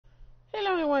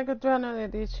welcome to another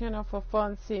edition of A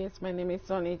Fun Series. My name is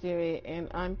Sonny Jerry and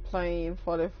I'm playing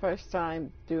for the first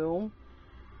time Doom.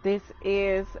 This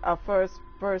is a first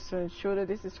person shooter.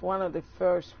 This is one of the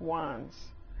first ones.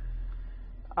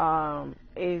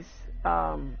 It's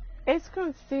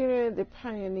considered the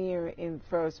pioneer in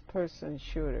first person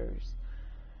shooters.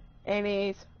 And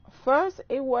it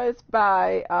was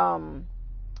by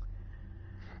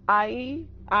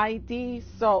ID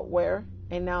Software,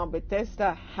 and now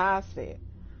Bethesda has it.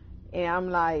 And I'm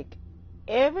like,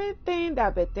 everything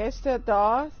that Bethesda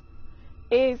does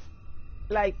is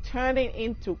like turning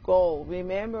into gold.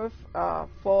 Remember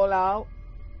Fallout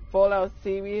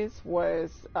series was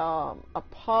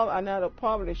another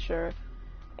publisher,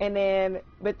 and then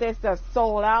Bethesda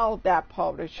sold out that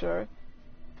publisher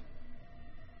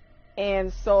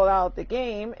and sold out the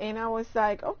game, and I was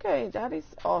like, okay, that is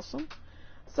awesome.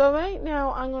 So right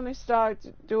now I'm going to start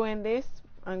doing this.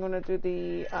 I'm going to do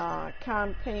the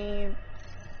campaign.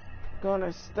 Going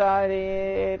to start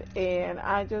it, and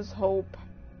I just hope.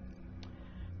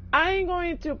 I'm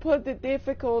going to put the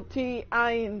difficulty,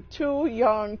 I am too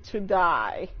young to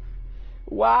die.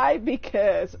 Why?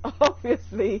 Because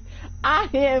obviously I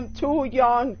am too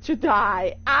young to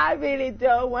die. I really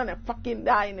don't want to fucking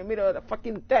die in the middle of the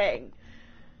fucking thing.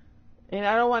 And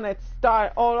I don't want to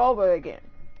start all over again.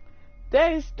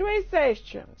 There is 3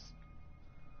 sections.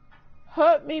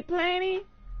 Hurt Me Plenty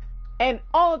and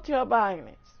Ultra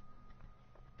Violence.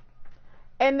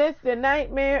 And that's the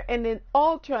nightmare and the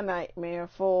ultra nightmare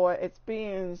for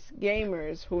experienced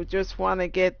gamers who just want to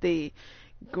get the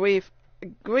grip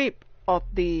of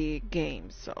the game.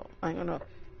 So I'm going to,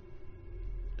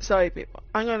 sorry people,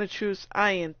 I'm going to choose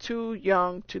I Am Too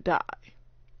Young to Die.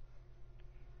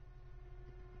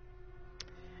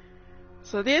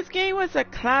 So this game was a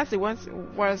classic, was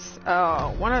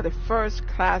one of the first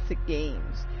classic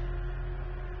games,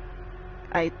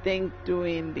 I think,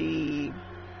 during the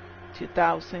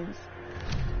 2000s.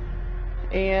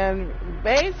 And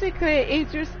basically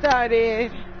it just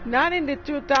started, not in the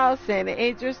 2000s,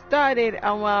 it just started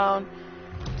around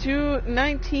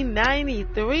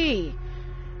 1993.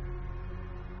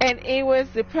 And it was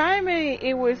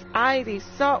ID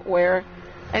Software,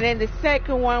 and then the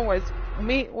second one was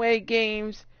Midway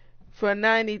Games for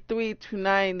 93 to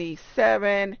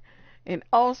 97, and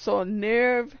also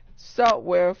Nerve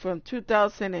Software from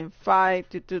 2005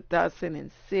 to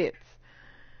 2006.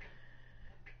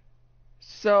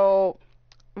 So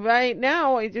right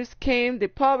now it just came, the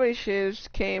publishers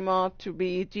came out to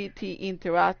be GT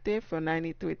Interactive from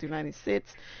 93 to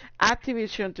 96,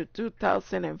 Activision to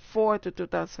 2004 to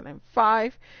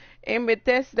 2005, and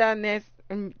Bethesda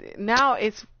now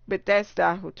it's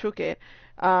Bethesda who took it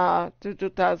from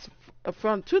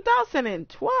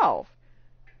 2012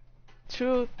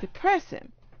 to the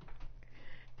present.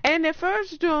 And the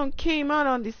first Doom came out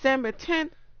on December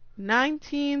 10th,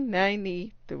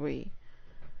 1993.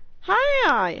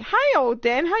 Hi, old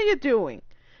Dan. How you doing?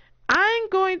 I'm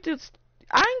going to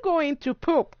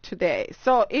poop today.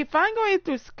 So if I'm going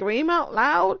to scream out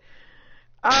loud,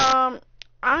 I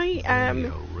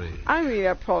really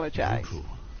apologize. Brutal,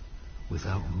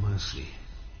 without mercy,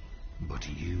 but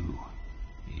you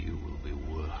will be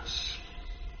worse.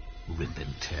 Rip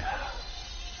and tear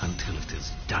until it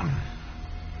is done.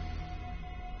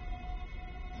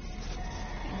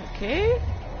 Okay.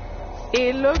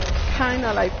 It looks kind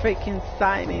of like freaking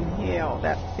Silent Hill,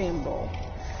 that symbol.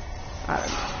 I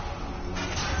don't know.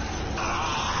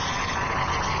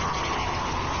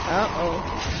 Uh-oh.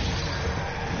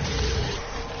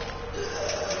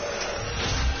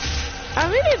 I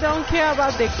really don't care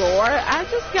about the gore. I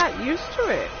just got used to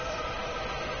it.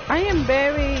 I am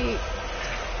very...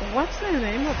 What's the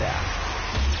name of that?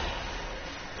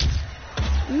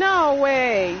 No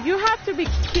way. You have to be...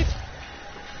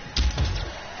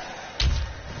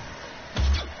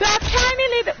 That tiny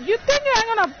little... You think I'm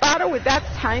gonna battle with that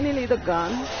tiny little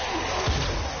gun?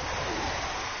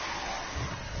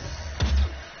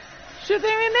 Shoot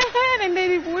them in the head and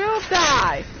they will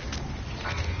die.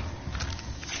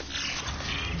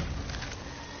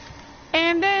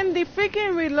 And then the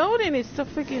freaking reloading is so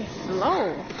freaking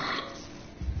slow.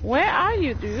 Where are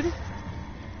you, dude?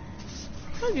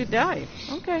 Oh, you died.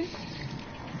 Okay.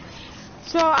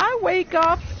 So I wake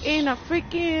up in a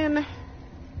freaking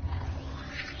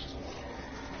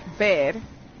bed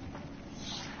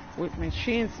with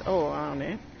machines all around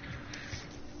it,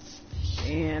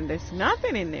 and there's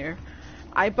nothing in there.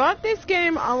 I bought this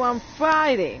game on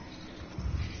Friday,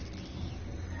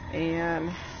 and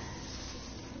let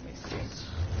me see.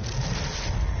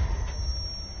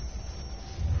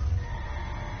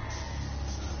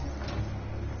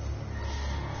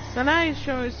 So now it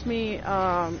shows me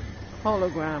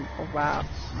hologram about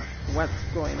what's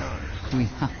going on. We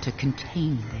have to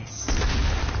contain this.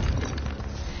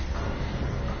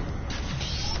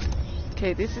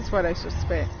 Okay, this is what I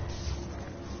suspect.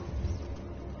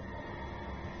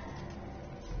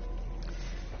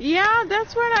 Yeah,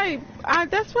 that's what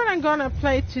that's what I'm gonna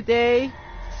play today.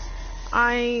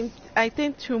 I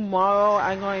think tomorrow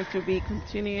I'm going to be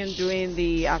continuing doing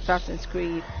the Assassin's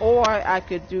Creed, or I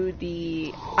could do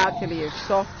the Atelier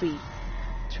Sophie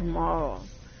tomorrow.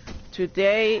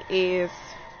 Today is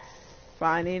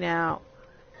finding out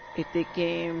if the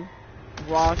game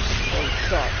works or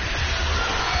sucks.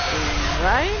 And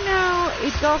right now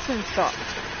it doesn't suck.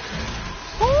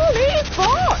 Holy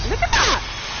fuck! Look at that!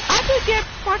 I could get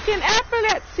fucking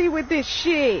epilepsy with this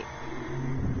shit.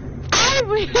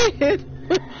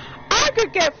 I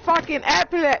could get fucking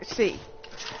epilepsy.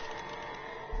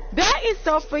 That is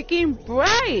so freaking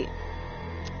bright.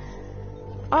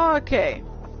 Okay.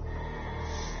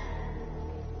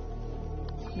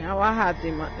 Now I have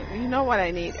the money. You know what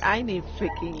I need? I need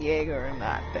freaking Jaeger in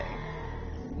that thing.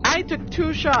 I took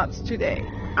 2 shots today.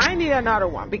 I need another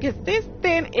one because this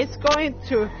thing is going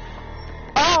to...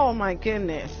 Oh my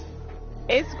goodness.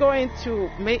 It's going to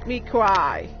make me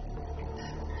cry.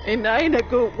 In a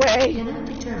good way. Cannot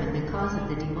determine the cause of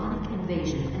the demonic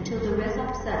invasion until the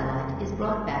Resop satellite is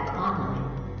brought back online.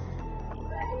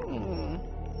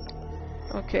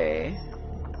 Okay.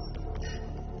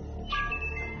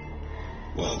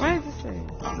 Well, What does it say?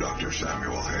 I'm Dr.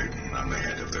 Samuel Hayden. I'm the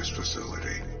head of this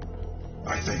facility.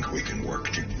 I think we can work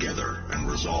together and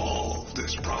resolve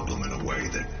this problem in a way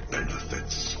that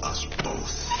benefits us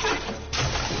both.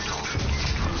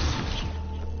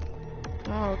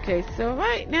 Okay, so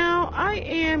right now I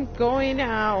am going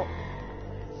out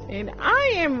and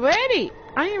I am ready.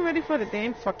 I am ready for the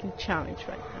damn fucking challenge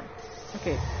right now.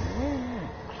 Okay, where am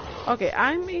I? Okay,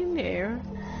 I'm in there.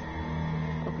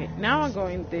 Okay, now I'm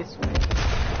going this way.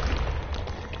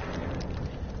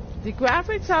 The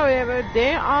graphics, however,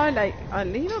 they are like a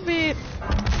little bit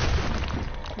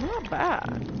not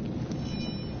bad.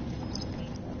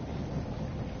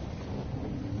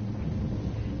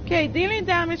 Okay, dealing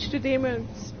damage to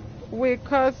demons will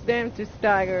cause them to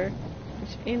stagger,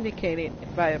 which indicated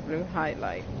by a blue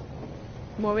highlight.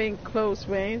 Moving close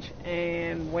range,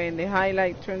 and when the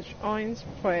highlight turns orange,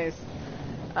 press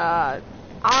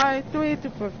R3 to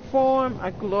perform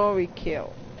a glory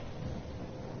kill.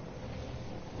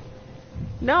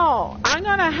 No, I'm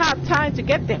gonna have time to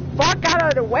get the fuck out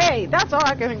of the way. That's all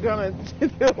I'm gonna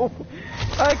do.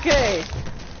 Okay.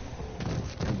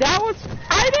 That was...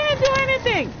 I didn't do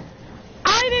anything.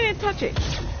 I didn't touch it.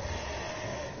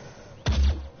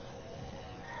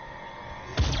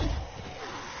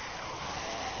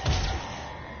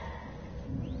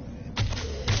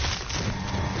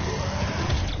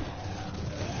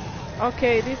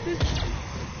 Okay, this is...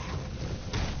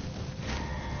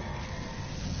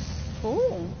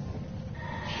 Oh.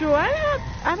 Sure,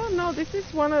 I don't know. This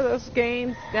is one of those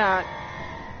games that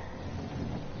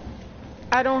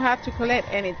I don't have to collect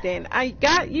anything. I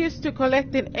got used to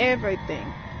collecting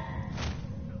everything.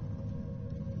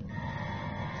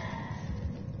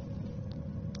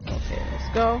 Okay, let's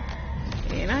go.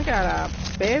 And I got a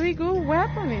very good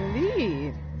weapon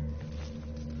indeed.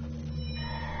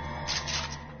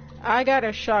 I got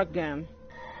a shotgun.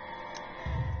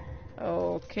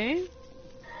 Okay.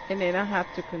 And then I have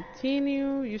to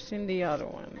continue using the other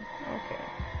one. Okay.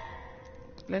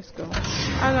 Let's go.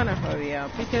 I'm gonna hurry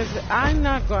up because I'm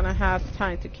not gonna have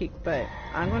time to kick back.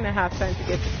 I'm gonna have time to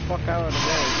get the fuck out of the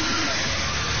way.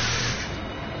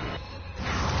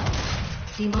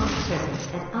 Demonic presence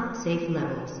at unsafe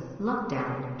levels.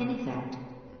 Lockdown in effect.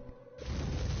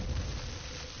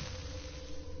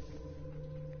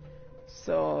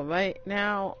 So right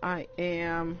now I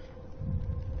am...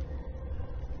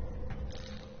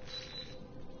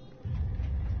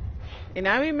 And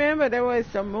I remember there was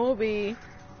a movie,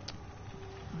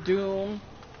 Doom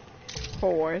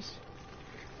Force.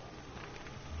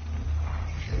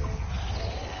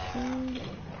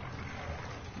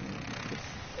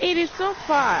 It is so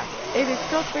fast. It is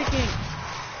so freaking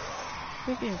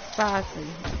fast in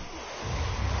here.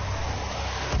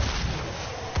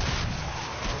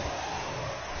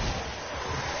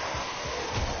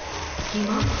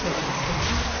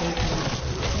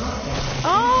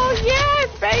 Oh yes,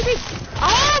 baby!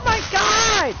 Oh my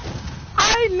god!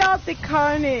 I love the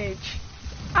carnage.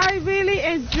 I really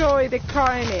enjoy the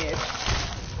carnage.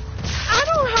 I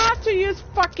don't have to use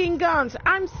fucking guns.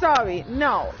 I'm sorry.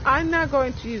 No, I'm not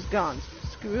going to use guns.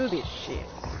 Screw this shit.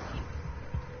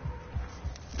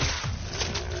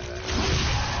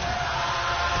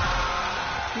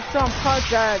 This some parts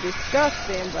that are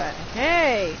disgusting, but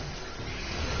hey.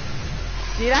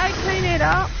 Did I clean it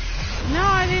up? No,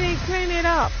 I didn't clean it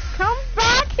up. Come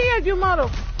back here, you mother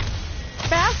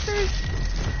bastards.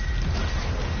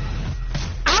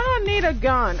 I don't need a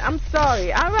gun. I'm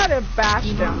sorry. I'd rather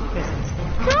bash them.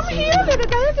 Come here, little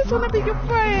guy. I just want to be your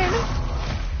friend.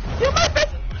 You're my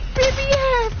best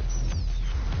BBF.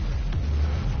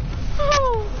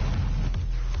 Oh.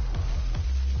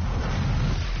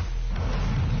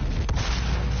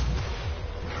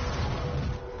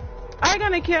 I'm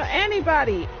gonna kill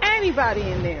anybody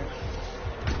in there.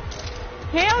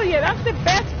 Hell yeah, that's the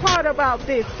best part about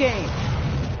this game.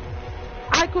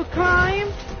 I could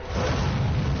climb.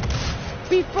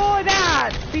 Before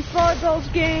those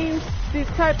games, this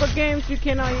type of games, you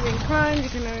cannot even climb, you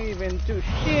cannot even do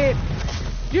shit.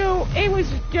 It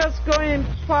was just going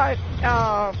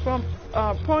from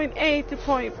point A to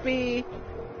point B.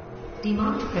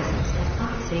 Demonic presence at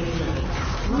unsafe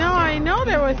level. No, I know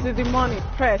there was a demonic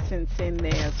presence in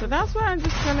there, so that's why I'm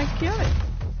just gonna kill it.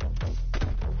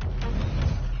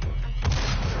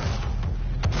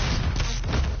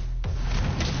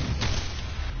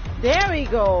 There we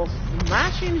go,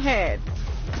 smashing head.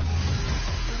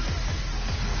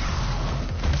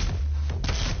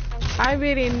 I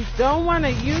really don't want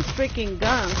to use freaking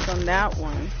guns on that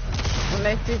one,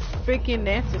 unless it's freaking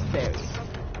necessary.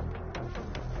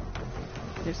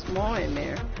 There's more in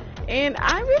there. And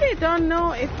I really don't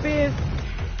know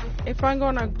if I'm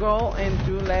gonna go and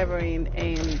do leveling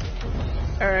and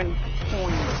earn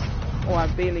points or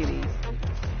abilities.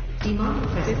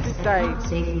 This is like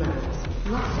safe levels.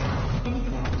 Lockdown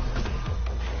anytime.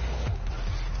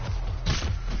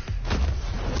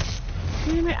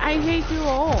 Damn it, I hate you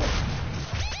all.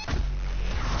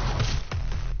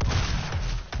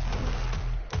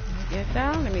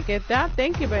 Let me get that.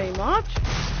 Thank you very much.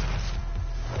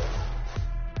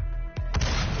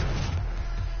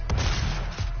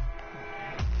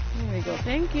 There we go.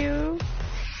 Thank you.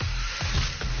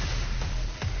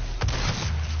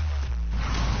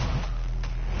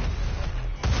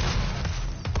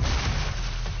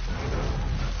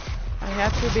 I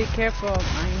have to be careful of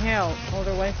my health,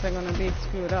 otherwise I'm gonna be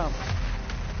screwed up.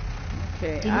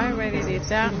 Okay, I already did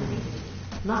that.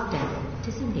 Lockdown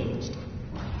disengaged.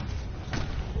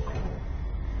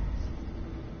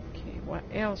 Okay, what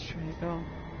else should I go?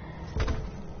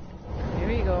 Here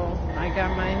we go. I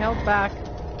got my health back.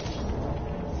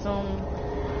 Some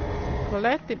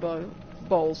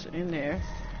collectibles in there.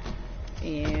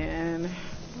 And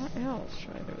what else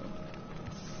should I do?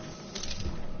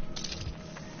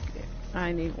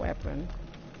 I need weapon.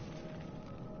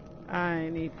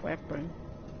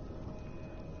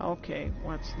 Okay,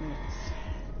 what's next?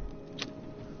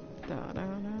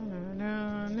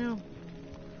 No.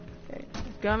 Okay,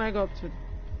 gonna go to.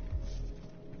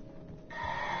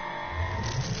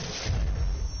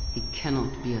 He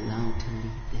cannot be allowed to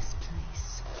leave this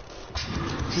place.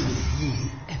 He will ruin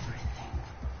everything.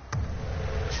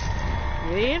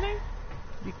 Really?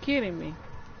 You're kidding me.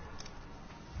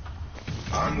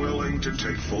 I'm willing to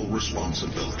take full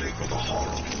responsibility for the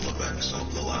horrible events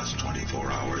of the last 24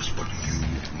 hours, but you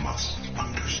must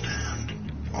understand.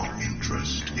 Our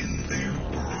interest in their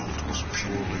world was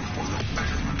purely for the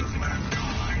betterment of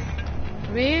mankind.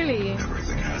 Really?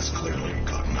 Everything has clearly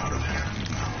gotten out of hand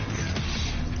now, yes.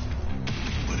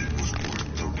 But it was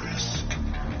worth the risk,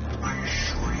 I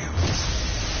assure you.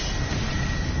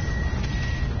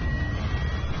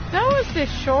 That was the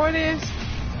shortest.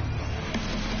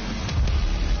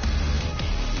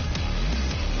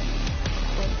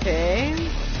 Okay.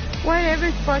 Why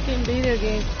every fucking video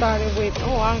game started with,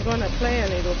 oh, I'm gonna play a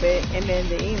little bit, and then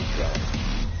the intro.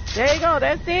 There you go,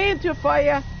 that's the intro for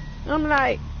you. I'm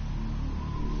like,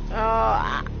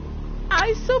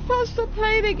 I supposed to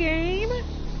play the game?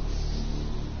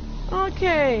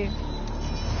 Okay.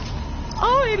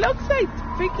 Oh, it looks like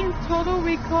freaking Total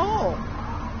Recall.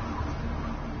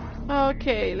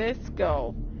 Okay, let's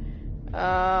go.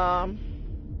 I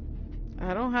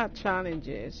don't have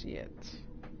challenges yet.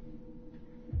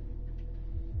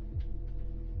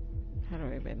 I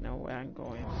don't even know where I'm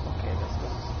going. Okay, let's go.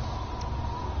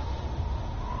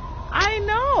 I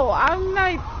know. I'm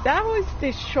like, that was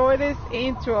the shortest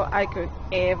intro I could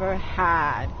ever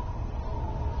had.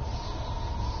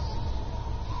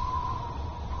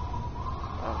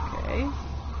 Okay.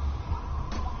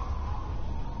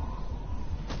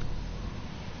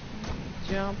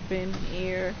 Jump in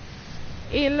here.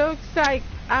 It looks like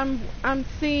I'm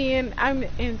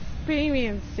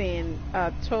experiencing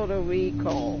a Total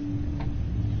Recall.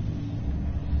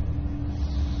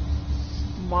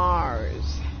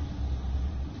 Mars.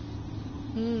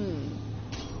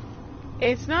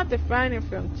 It's not the final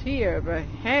frontier, but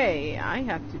hey, I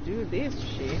have to do this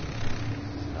shit.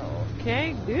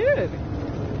 Okay, good.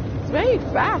 It's very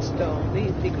fast though.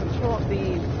 The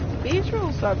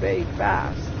visuals are very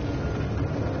fast.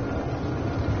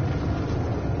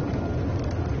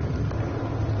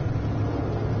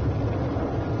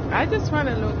 I just want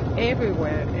to look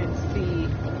everywhere and see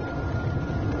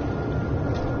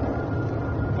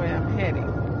where I'm heading.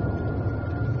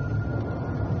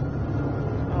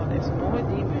 Oh, there's more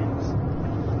demons.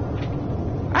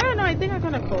 I don't know, I think I'm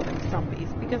gonna call them zombies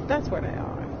because that's what they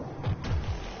are.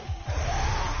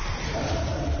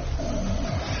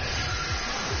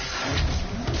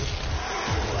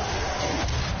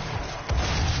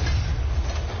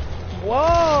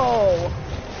 Whoa!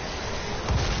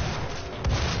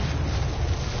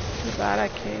 Too bad I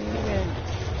can't even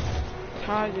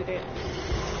target it.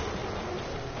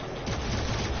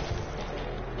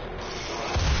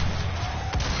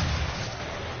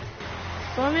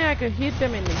 If only I could hit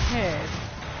them in the head.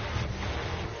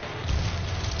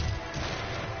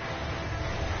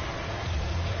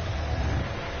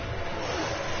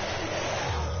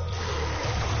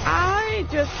 I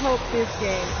just hope this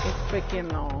game is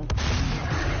freaking long.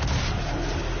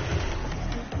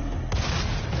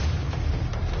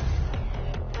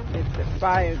 It's the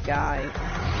fire guy.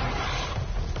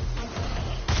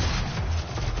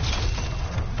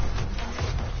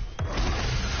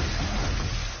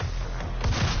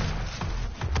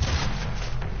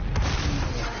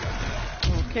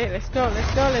 Okay, let's go,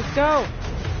 let's go, let's go.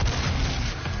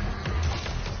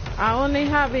 I only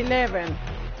have 11.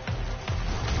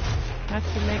 Has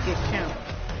to make it count.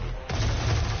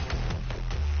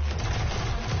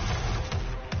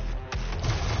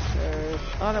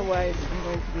 Otherwise, I'm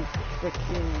going to be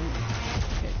freaking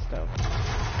pissed off.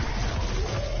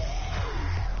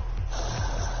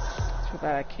 Too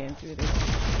bad I can't do this.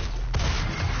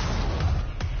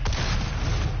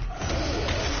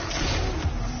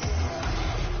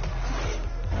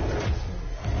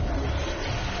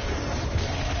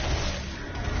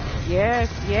 Yes,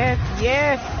 yes,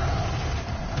 yes!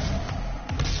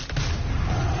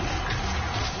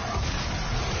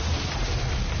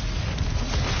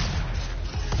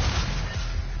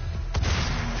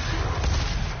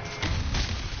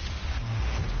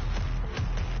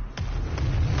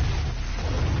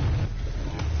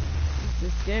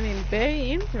 Getting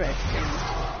very interesting.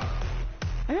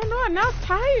 I don't know, I'm not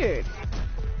tired.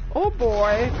 Oh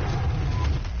boy.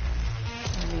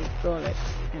 I need bullets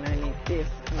and I need this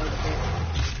a little bit.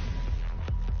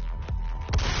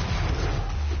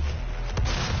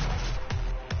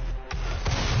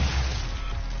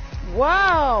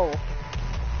 Wow.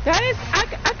 That is,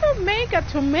 I could make a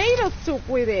tomato soup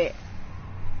with it.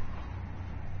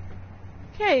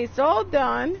 Okay, it's all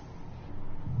done.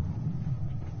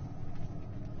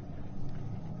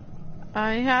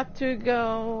 I have to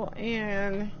go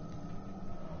and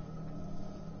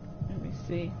let me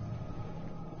see.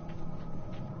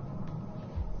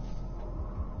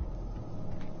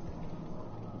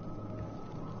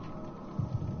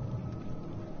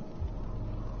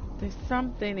 There's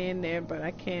something in there, but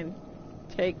I can't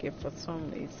take it for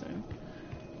some reason.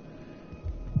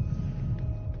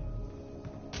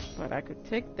 But I could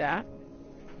take that.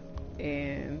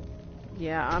 And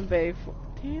yeah, I'm very full.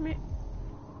 Damn it.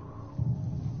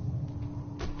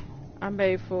 I'm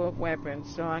very full of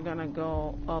weapons, so I'm gonna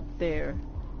go up there.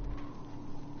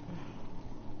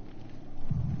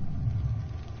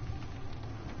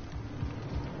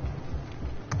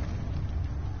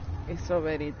 It's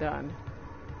already done.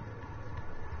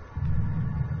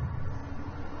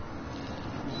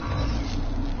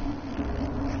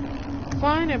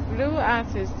 Find a blue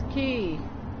access key.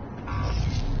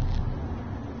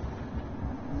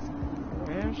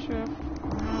 Where should?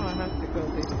 No, I have to go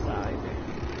this side.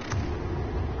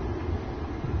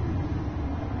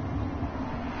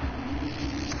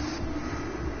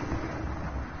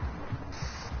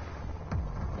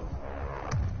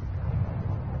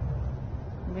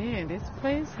 Man, this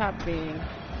place has been.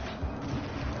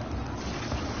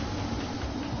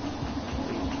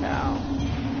 Holy cow.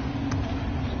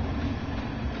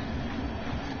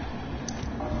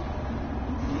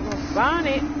 Find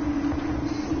it.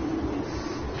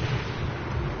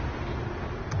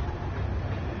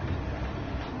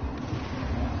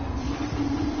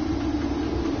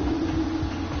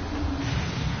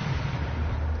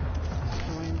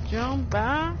 So and jump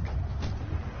back.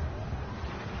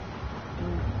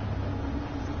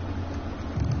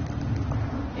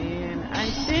 And I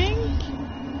think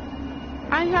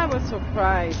I have a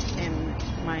surprise in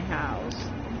my house.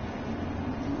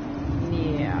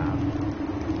 Yeah.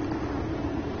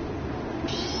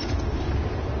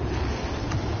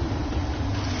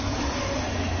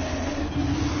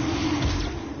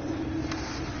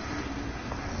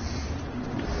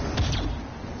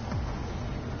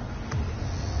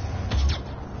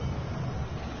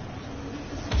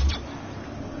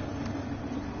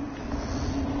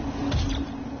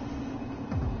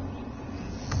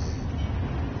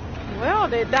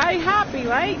 they die happy,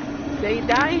 right? They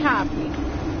die happy.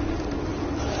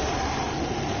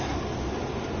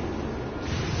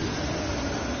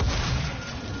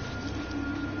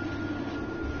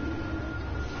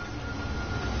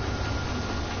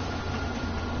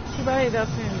 Somebody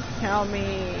doesn't tell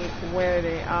me where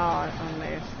they are unless I'm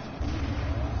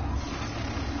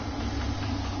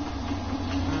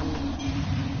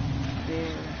there.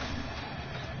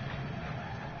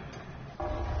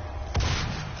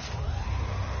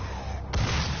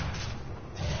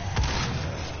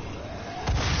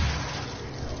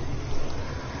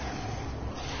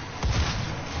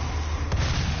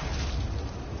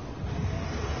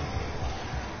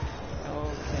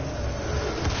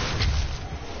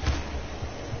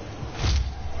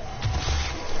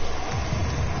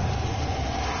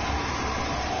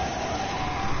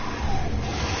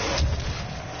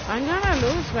 I'm gonna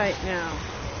lose right now.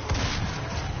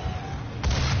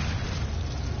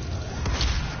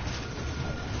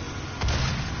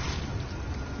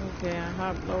 Okay, I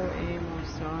have low ammo,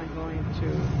 so I'm going to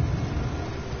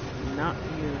not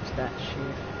use that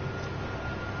shit.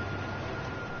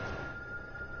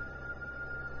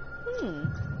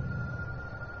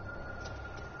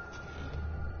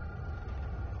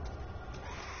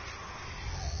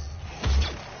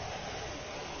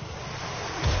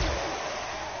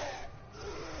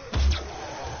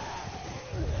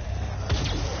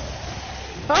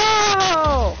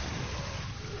 Oh!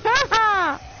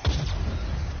 Haha!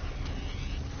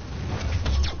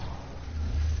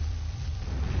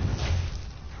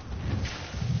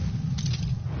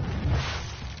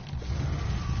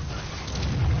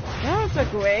 That was a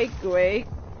great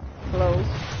close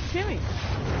killing.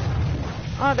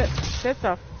 Oh, that's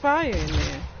a fire in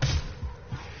there.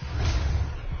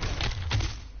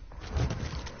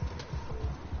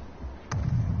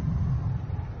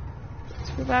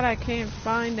 Too bad I can't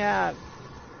find that.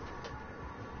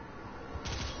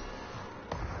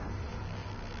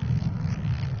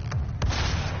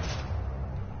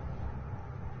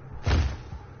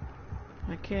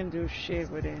 I can't do shit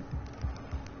with it.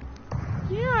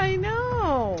 Yeah, I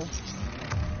know.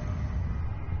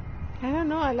 I don't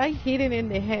know. I like hitting in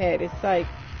the head. It's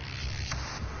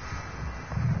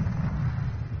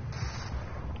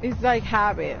like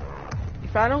habit.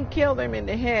 If I don't kill them in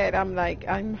the head,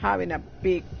 I'm having a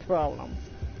big problem.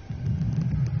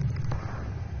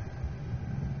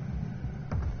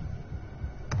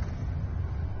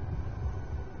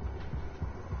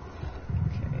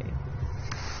 Okay.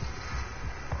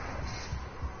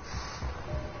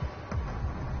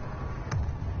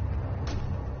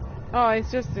 Oh, it's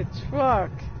just a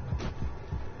truck.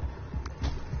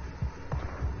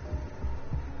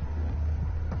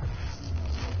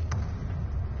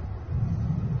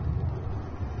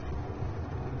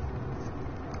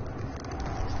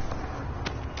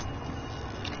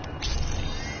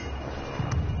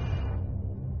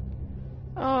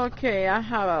 Okay, I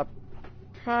have a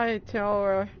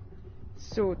Praetor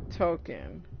suit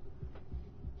token.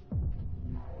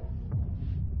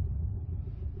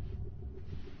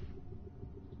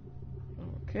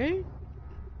 Okay.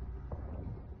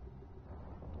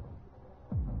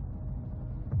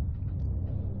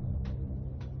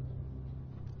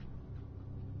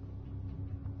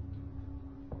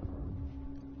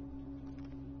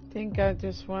 I think I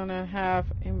just want to have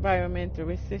environmental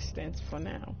resistance for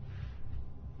now.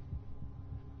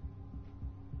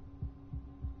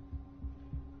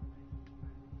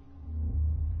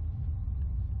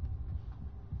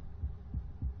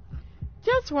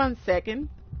 Just 1 second.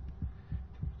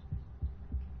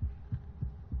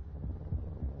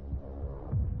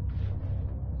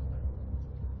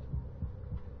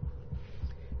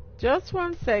 Just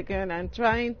 1 second. I'm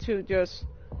trying to just...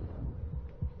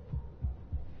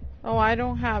 Oh, I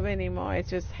don't have any more. It's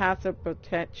just hazard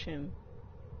protection.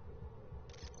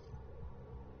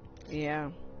 Yeah.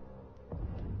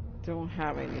 Don't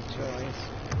have any choice.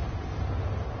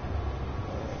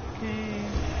 Okay.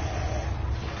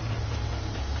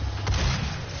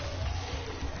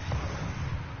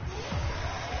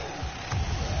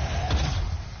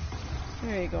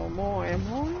 There you go. More and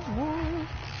more.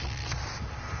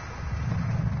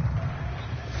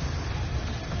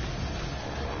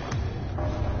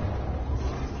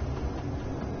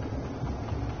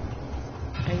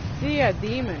 I see a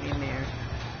demon in there.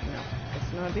 No,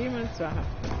 it's not a demon, so I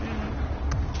have to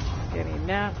getting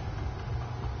that.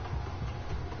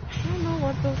 I don't know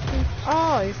what those things.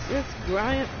 Oh, it's just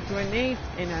grenades,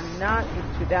 and I'm not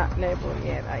into that level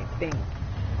yet, I think.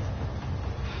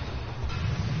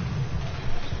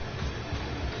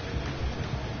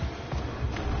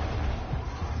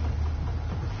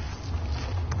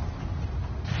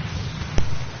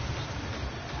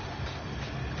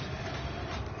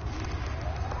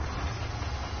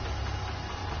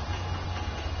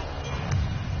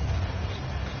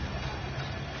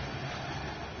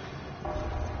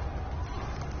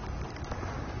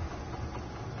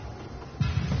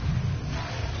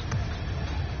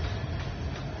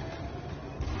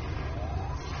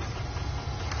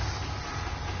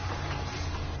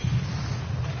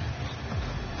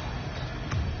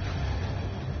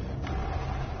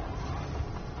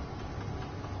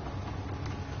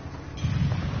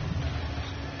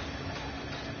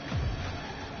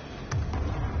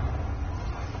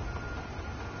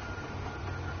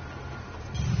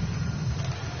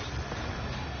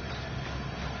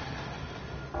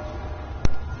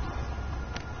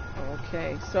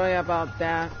 Okay, sorry about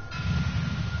that.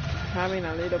 Having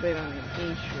a little bit of an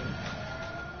issue.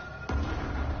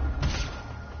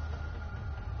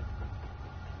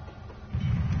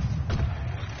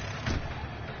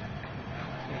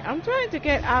 Okay, I'm trying to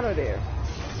get out of there.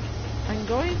 I'm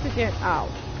going to get out.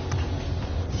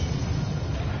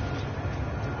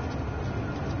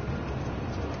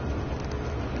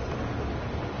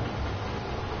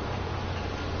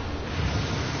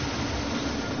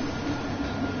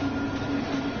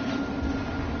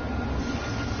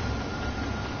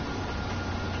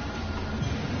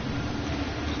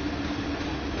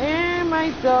 My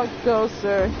dog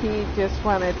Dozer, he just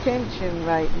wants attention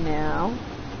right now.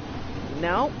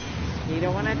 Nope, he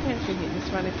don't want attention, he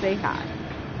just want to say hi.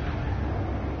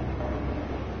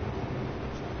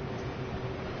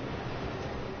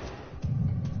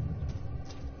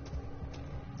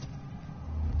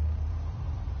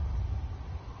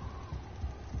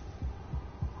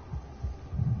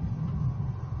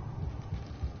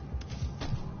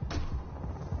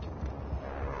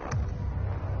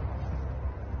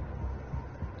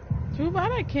 Too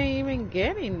bad I can't even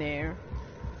get in there.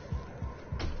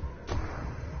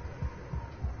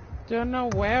 Don't know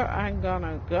where I'm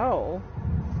gonna go.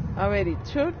 I already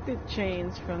took the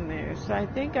chains from there, so I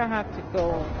think I have to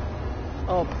go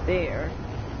up there.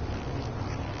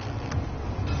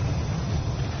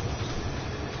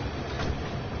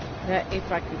 That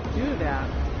if I could do that,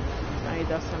 it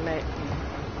doesn't let me.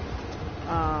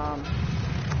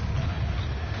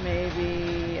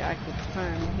 Maybe I could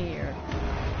climb here.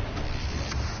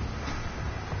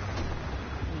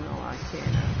 No, I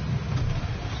cannot.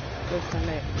 Doesn't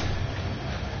let me.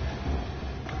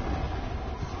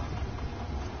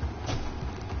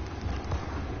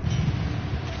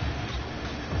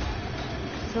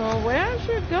 So where I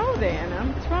should go then?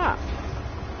 I'm trapped.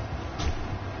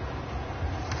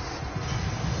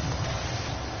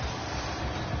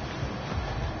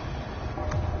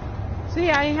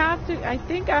 See, I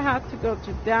think I have to go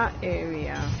to that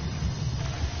area.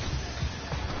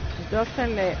 It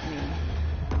doesn't let me.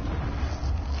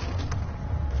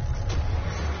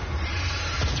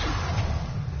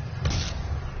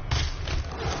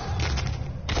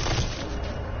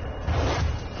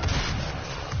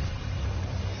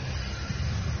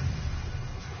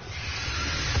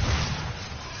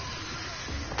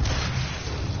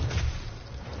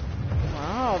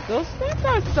 Those things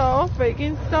are so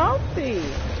freaking salty.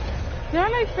 They're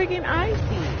like freaking icy.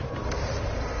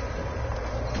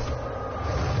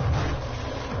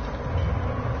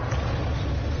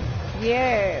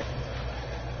 Yes.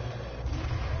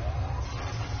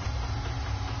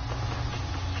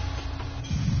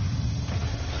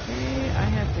 Okay, I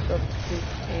have to go to this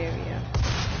area.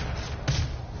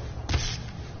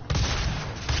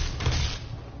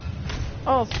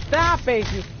 Oh, stop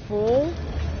it, you fool.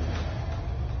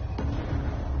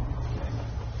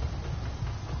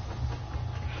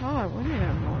 God, what an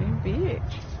annoying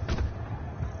bitch.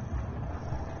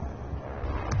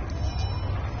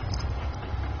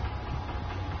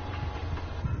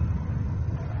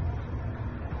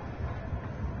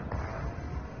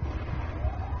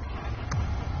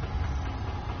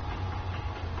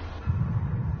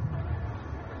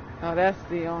 Oh, that's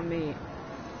the only...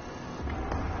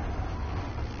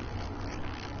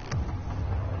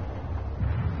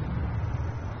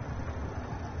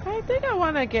 I think I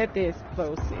want to get the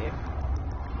explosive.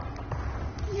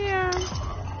 Yeah,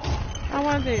 I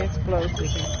want the explosive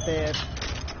instead.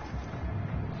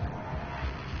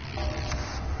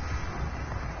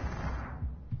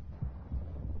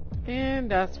 And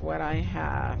that's what I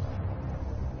have.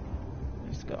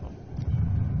 Let's go.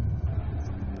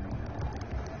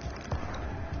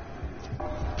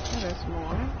 Oh, there's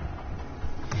more.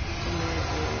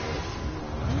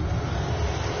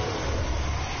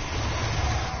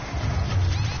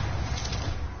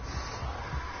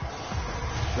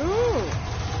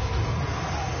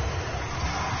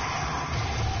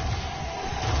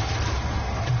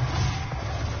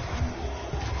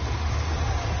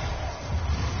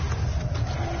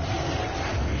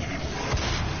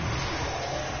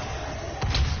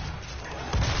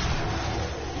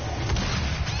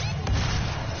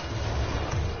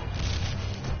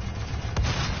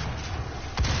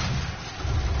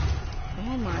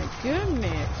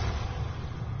 Goodness.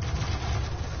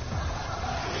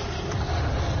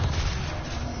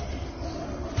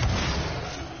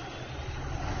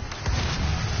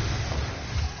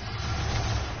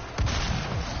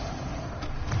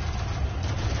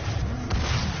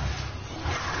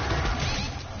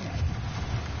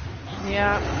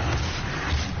 Yeah.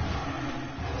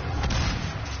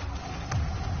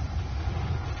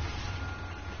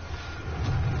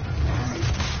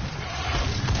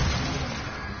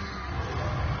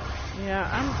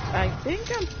 think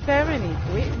I'm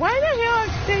 73. Why the hell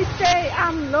they say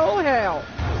I'm low health?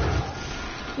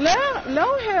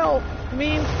 Low health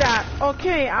means that,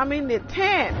 okay, I'm in the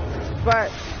 10s, but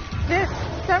this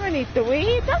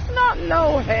 73, that's not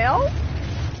low health.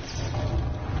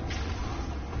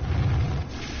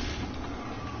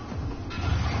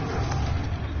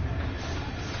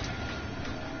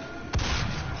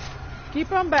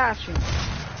 Keep on bashing.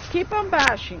 Keep on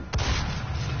bashing.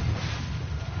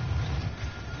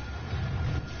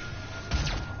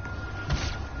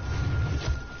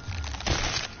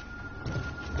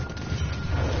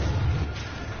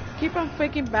 Keep on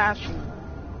freaking bashing.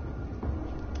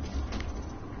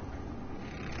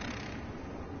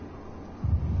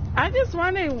 I just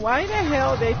wondering why the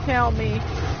hell they tell me,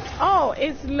 oh,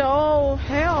 it's low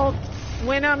health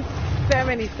when I'm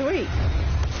 73.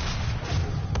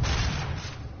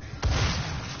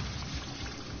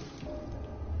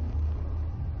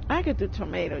 I could do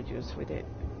tomato juice with it.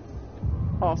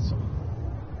 Awesome.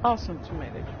 Awesome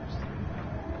tomato juice.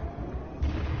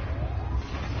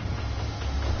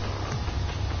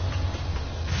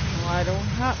 No, I don't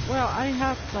have, well, I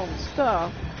have some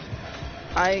stuff.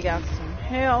 I got some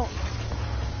help.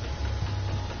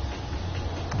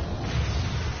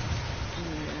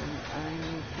 And I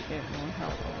need to get more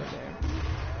help over there.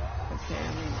 Okay,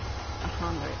 I mean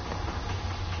 100.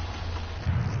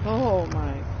 Oh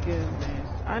my goodness.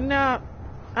 I'm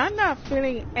not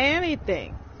feeling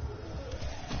anything.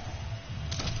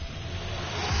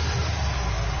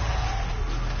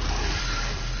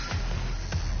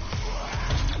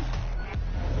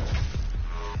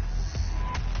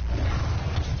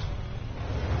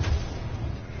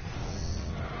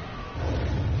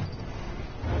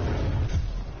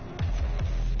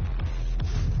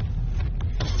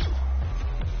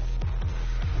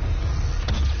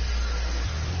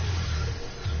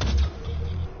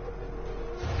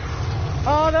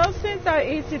 Are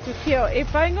easy to kill.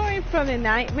 If I'm going from the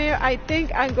nightmare, I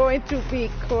think I'm going to be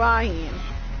crying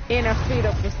in a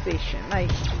fetal position.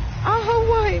 Like, oh,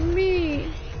 why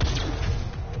me?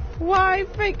 Why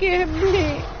forgive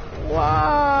me?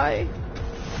 Why?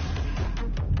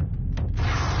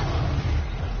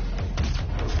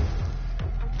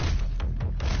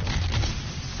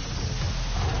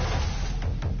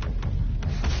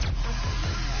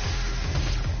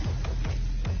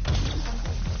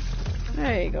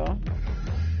 There you go.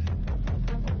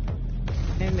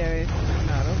 And there is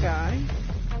another guy.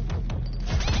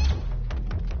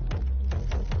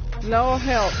 Low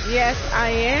health. Yes, I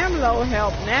am low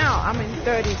health now. I'm in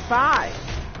 35.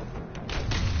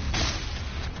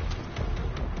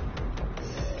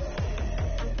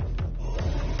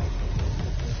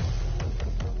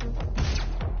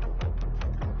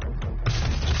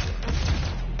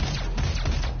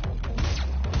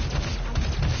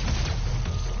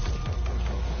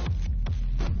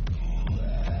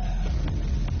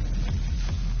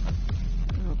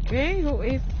 Okay, who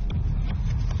is?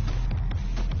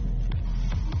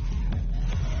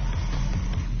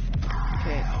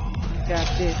 Okay,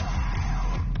 got this.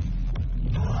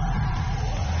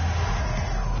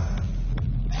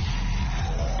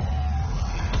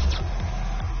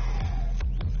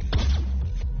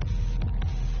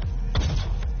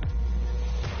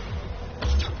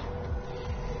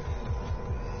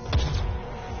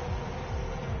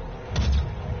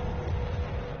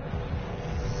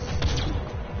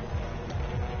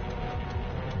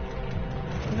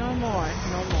 No more,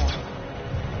 no more.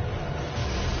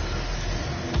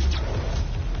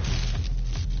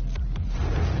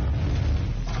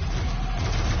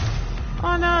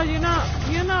 Oh no,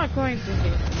 you're not going to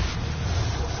hit me.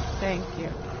 Thank you.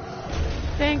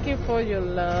 Thank you for your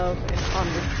love and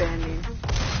understanding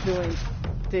during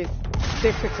this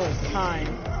difficult time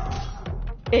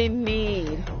in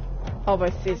need of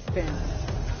assistance.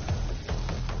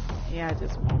 Yeah, I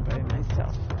just won't bury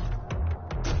myself.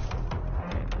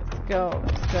 Go,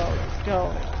 let's go, let's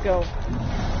go, let's go.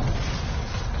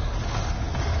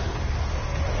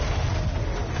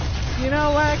 You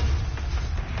know what?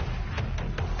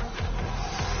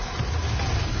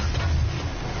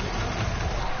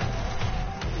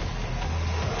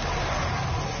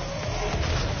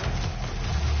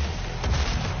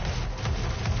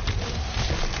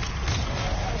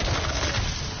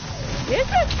 This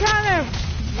is kind of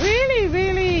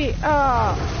really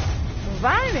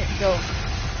violent though.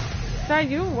 Is that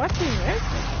you watching this?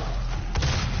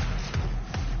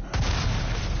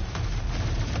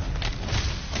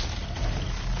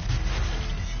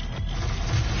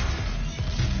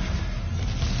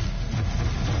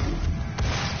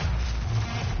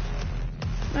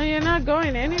 No, you're not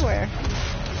going anywhere.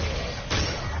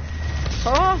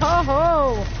 Ho ho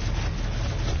ho!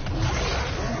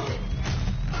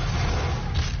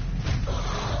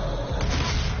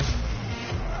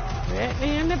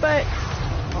 butt.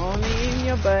 Only in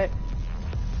your butt.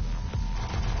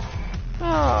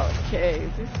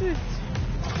 Okay, this is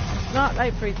not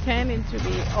like pretending to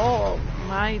be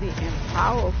almighty and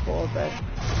powerful, but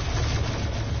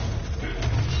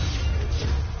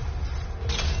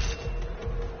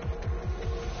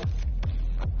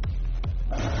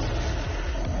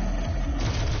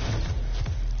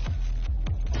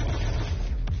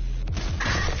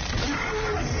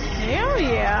hell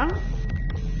yeah.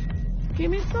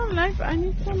 Give me some life. I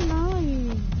need some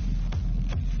life.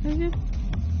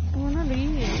 I wanna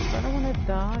leave. I don't wanna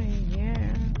die.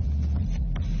 Yeah.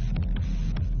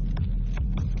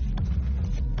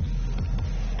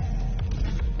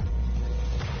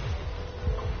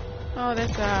 Oh,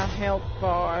 that's a health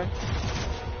bar.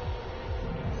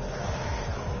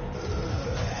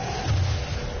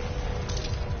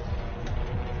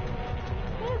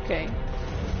 Okay.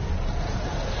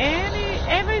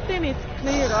 Everything is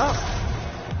cleared up.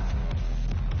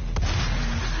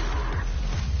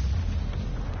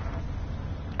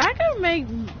 I can make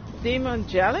demon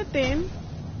gelatin.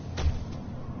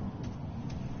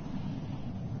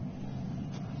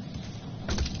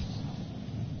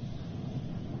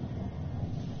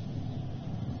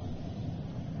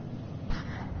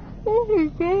 Oh my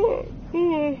god.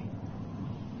 Oh.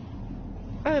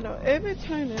 I don't know, every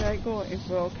time that I go in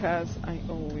broadcast, I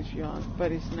always yawn,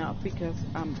 but it's not because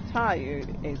I'm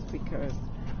tired, it's because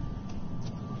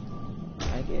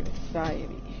I get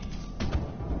anxiety,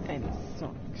 and it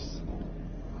sucks.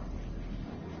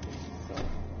 So.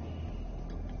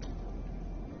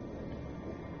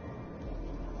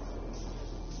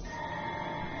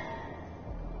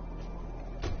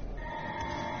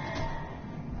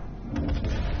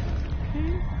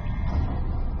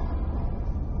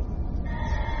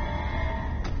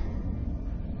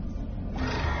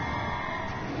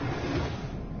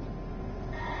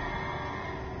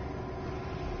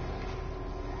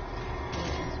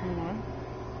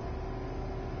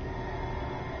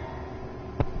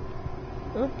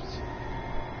 Oops.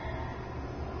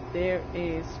 There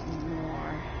is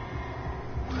more.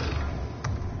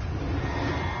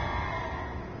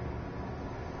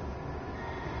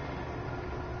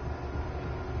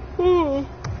 Ooh.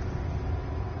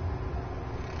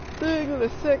 Dang,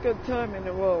 the second time in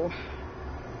a row.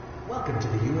 Welcome to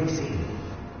the UAC.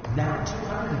 Now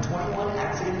 221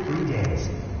 accident-free days.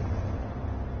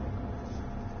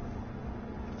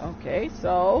 Okay,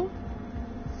 so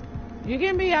you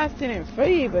can be accident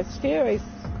free, but still it's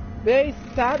very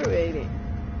saturated.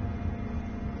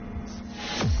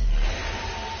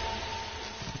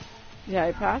 Yeah,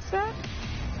 I passed that?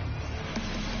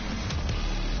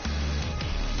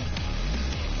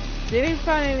 Didn't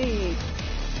find any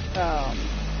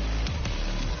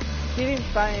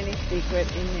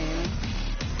secret in there.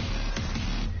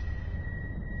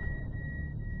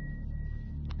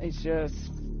 It's just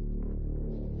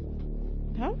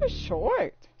that was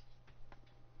short.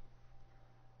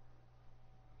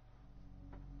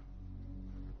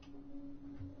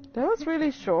 That was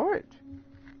really short.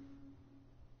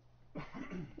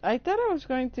 I thought I was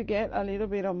going to get a little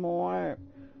bit of more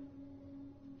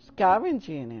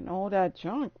scavenging and all that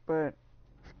junk, but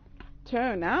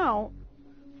turn out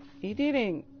it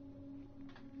didn't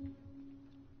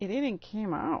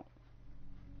came out.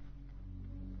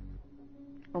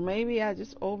 Or maybe I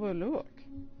just overlook.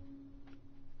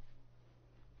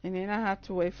 And then I have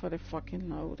to wait for the fucking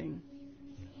loading.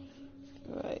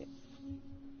 Right.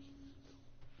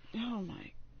 Oh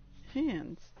my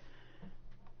hands.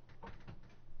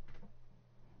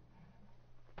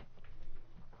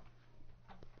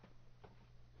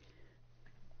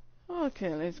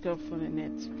 Okay, let's go for the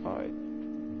next part.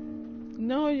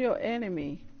 Know your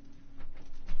enemy.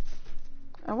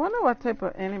 I wonder what type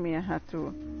of enemy I have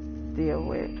to deal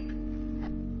with.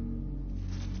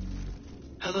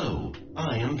 Hello,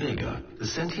 I am Vega, the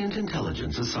sentient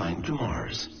intelligence assigned to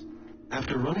Mars.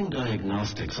 After running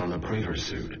diagnostics on the Praetor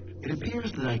suit, it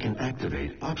appears that I can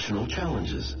activate optional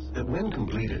challenges that, when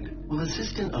completed, will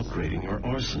assist in upgrading your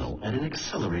arsenal at an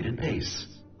accelerated pace.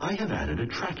 I have added a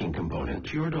tracking component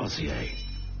to your dossier.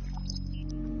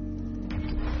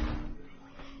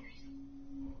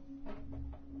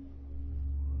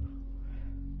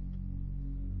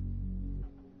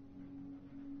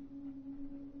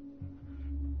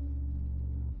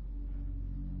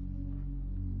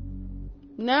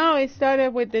 Now it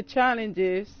started with the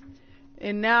challenges,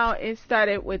 and now it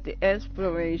started with the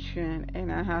exploration,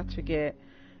 and I have to get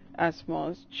as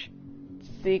much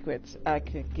secrets I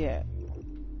could get.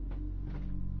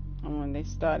 And when they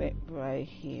started right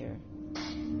here.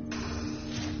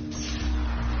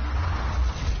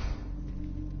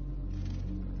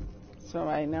 So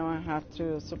right now I have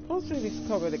to supposedly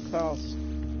discover the cause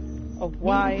of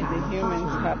why the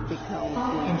humans have become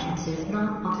All humans. entrances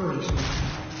not operational.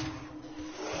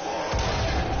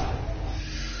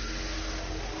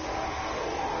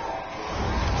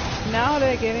 Now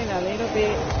they're getting a little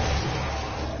bit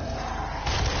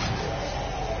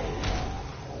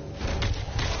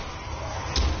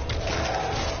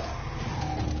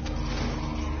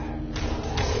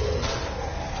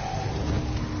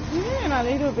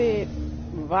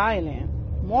violent,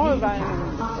 more violent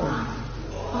than before.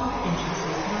 All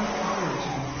entrances not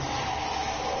operational.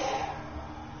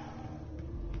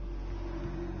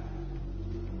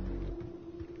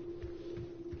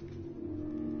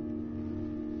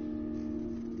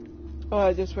 Oh,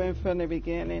 I just went from the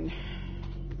beginning.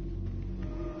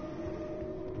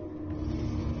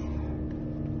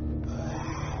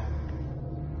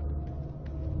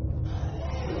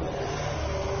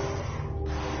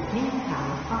 Main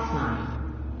power offline.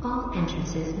 All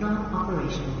entrances not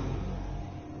operational.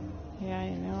 Yeah, I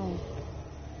know.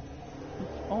 If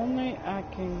only I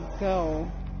can go.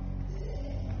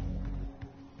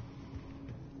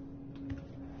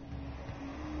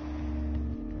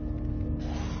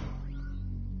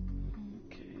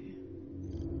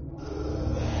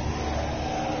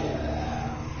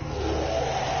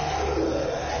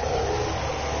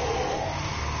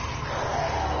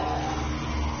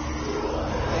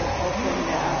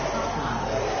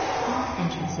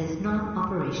 Not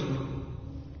operational.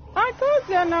 I thought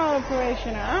they're not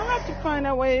operational. I have to find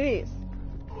out where it is.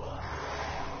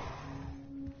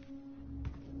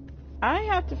 I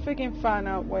have to freaking find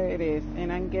out where it is,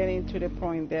 and I'm getting to the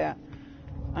point that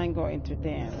I'm going to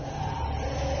dance.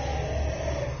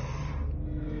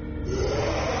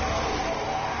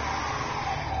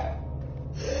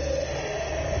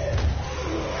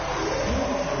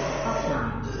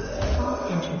 Offline. All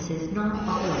entrances not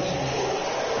operational.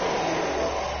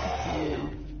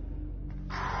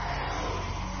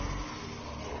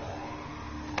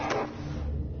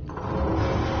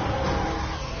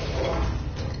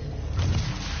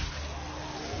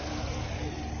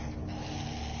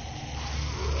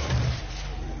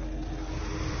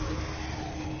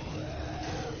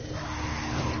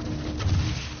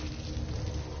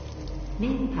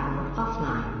 Main power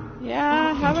offline.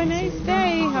 Yeah, have a nice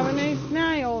day. Have a nice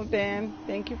night, old Dan.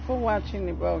 Thank you for watching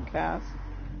the broadcast.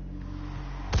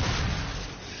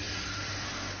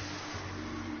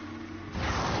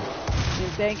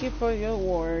 And thank you for your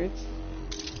words.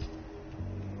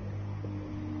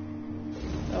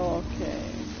 Okay,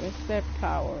 reset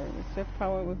power. Reset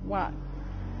power with what?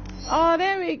 Oh,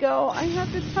 there we go. I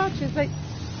have to touch it. It's like,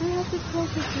 I have to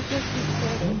touch it to just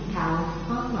reset it. Main power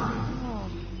offline.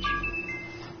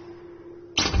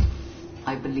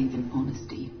 I believe in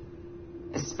honesty,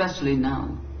 especially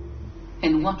now,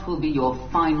 in what will be your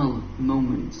final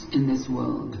moments in this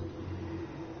world.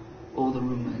 All the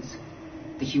rumors,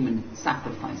 the human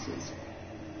sacrifices,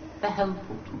 the hell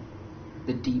portal,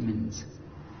 the demons,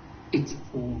 it's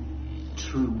all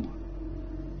true.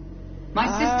 My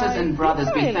sisters and brothers,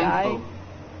 be thankful.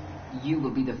 You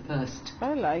will be the first.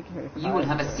 I like her. You will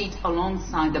have a seat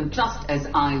alongside them, just as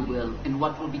I will, in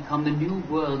what will become the new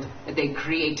world that they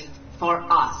create for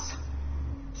us,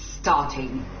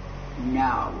 starting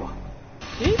now.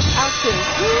 She's acting.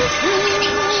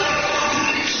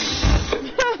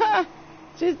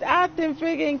 She's acting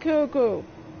freaking cuckoo.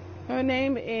 Her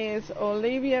name is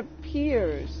Olivia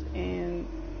Pierce, and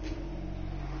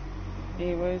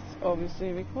it was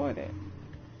obviously recorded.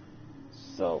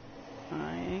 So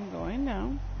I am going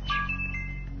now.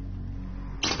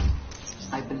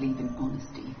 I believe in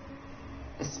honesty,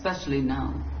 especially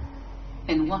now,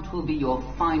 in what will be your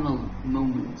final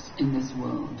moments in this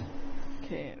world.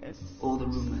 Okay, let's all the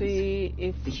rumors, see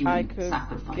if the human I could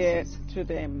get to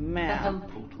the map. The hell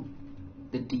portal,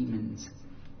 the demons,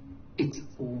 it's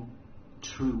all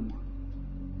true.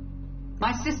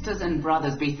 My sisters and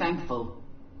brothers, be thankful.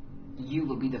 You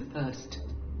will be the first.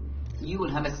 You will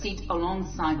have a seat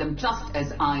alongside them, just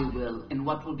as I will, in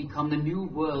what will become the new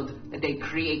world that they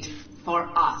create for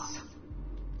us,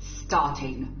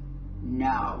 starting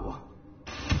now.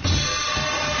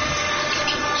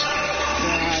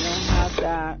 Yeah, I don't have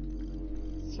that.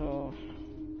 So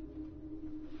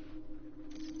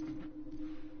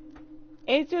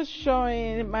it's just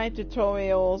showing my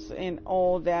tutorials and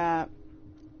all that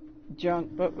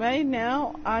junk. But right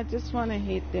now, I just want to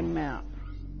hit the map.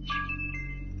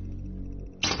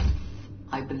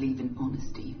 I believe in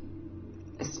honesty,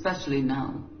 especially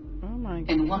now. Oh my God.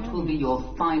 And what will be your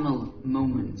final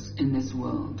moments in this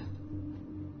world?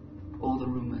 All the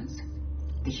rumors,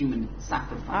 the human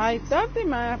sacrifices. I thought the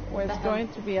map was going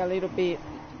to be a little bit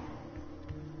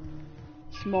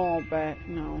small, but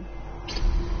no.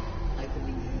 I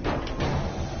believe in you.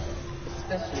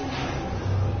 Especially in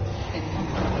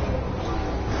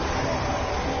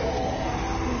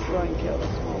Let's go and kill the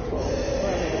small boy.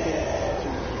 Where did it get?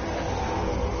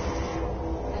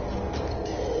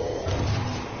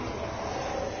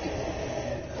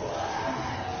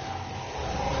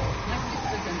 my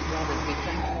sisters and brothers be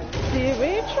thankful. The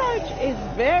recharge is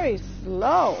very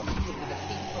slow. You have a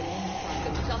seat alongside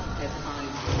them just as I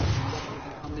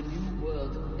will. On the new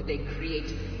world that they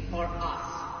create for us.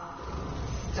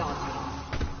 Starting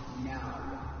now.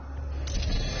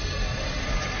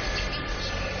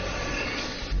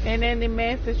 And then the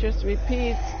message just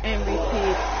repeats and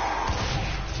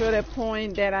repeats to the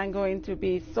point that I'm going to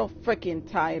be so freaking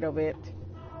tired of it.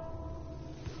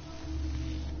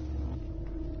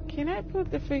 Can I put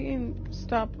the freaking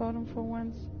stop button for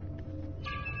once?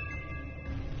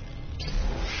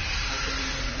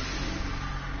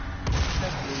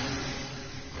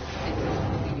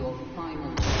 Your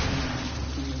final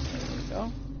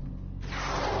So,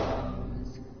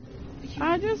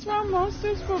 I just want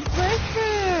monsters for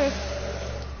breakfast.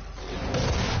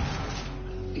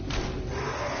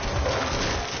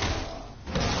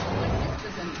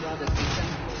 sisters and brothers be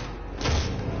thankful.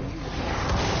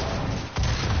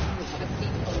 You have a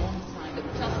seat alongside them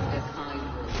just as I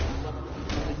will.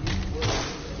 The new world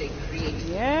they create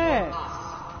Yes. for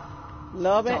us.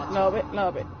 Love it, love it,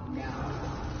 love it. Now.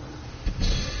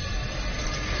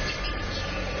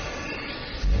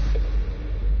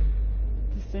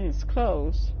 This thing is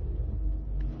closed.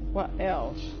 What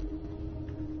else?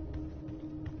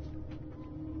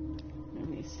 Let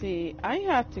me see. I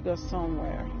have to go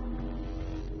somewhere.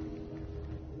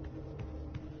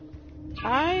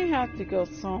 I have to go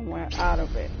somewhere out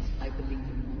of it. I believe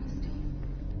in honesty.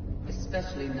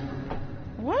 Especially now.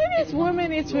 Why this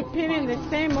woman is repeating the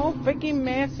same old freaking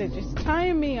message? It's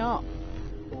tying me up.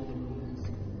 All the rumors,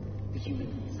 the human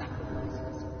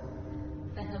sacrifices,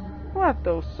 the hell, What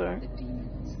though, sir? the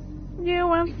demons. You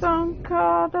want some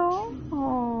cuddle?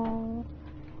 Oh.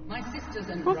 My sisters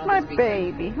and Who's brothers my be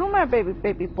baby? Who my baby,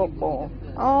 baby Popo?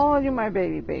 Oh, you my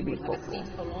baby, You baby will have a Popo.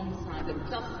 seat alongside them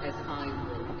just as I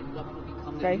will in what will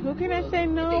become the Okay, new who can I world say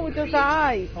that no they with those create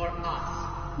eyes? for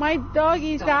us. My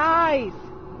doggy's eyes.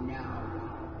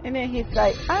 Now. And then he's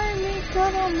like, I need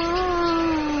cuddle,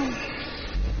 mom.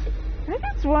 I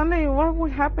just wondering what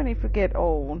would happen if you get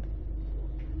old.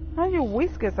 How your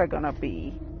whiskers are gonna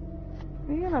be.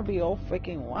 They're gonna be all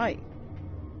freaking white.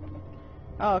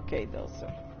 Okay, those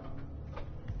are.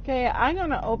 Okay, I'm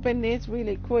gonna open this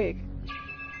really quick.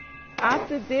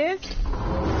 After this,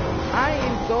 I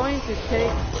am going to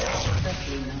take.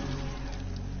 Especially now.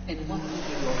 And what will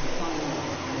be your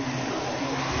final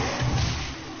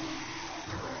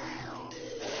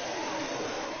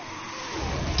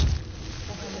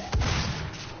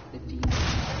the demons.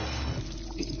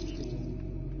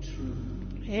 It's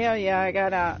true. Hell yeah, I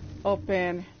gotta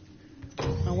open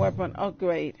a weapon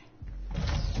upgrade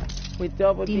with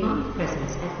double D. Demonic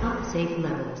presence at unsafe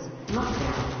levels.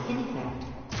 Lockdown in effect.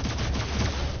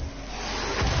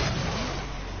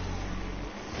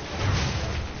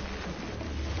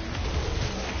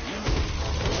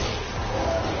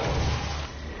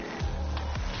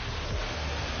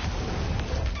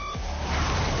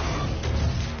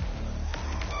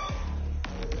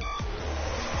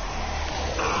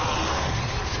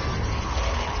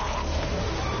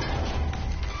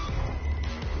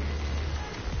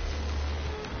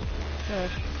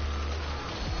 Gosh.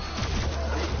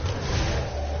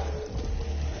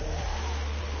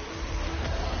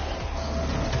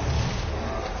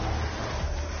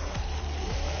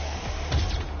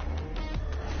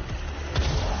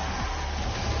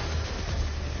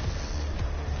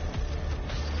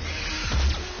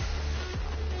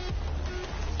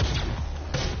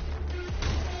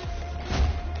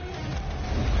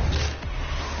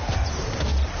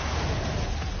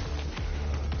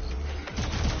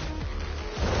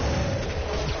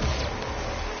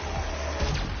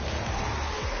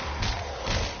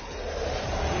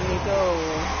 Here we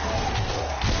go.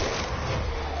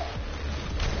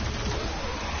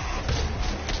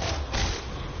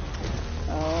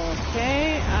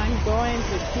 Okay, I'm going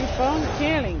to keep on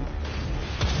killing.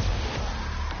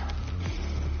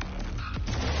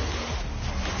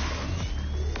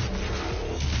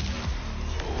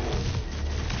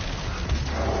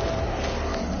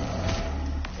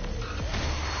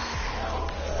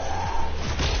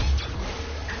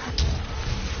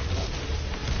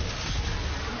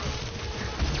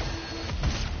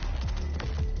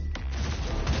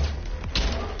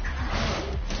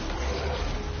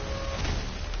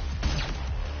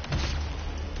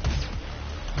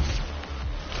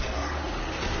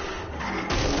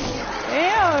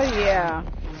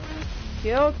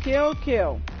 Kill, kill,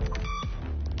 kill.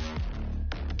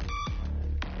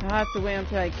 I have to wait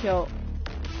until I kill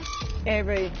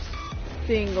every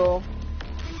single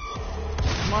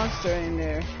monster in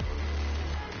there.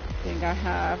 I think I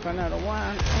have another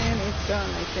one, and it's done,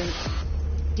 I think.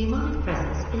 Demonic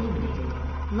presence eliminated.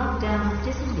 Lockdown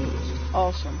disengaged.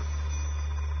 Awesome.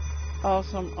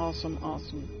 Awesome, awesome,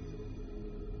 awesome.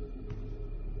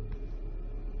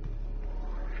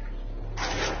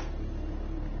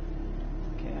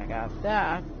 Okay, I got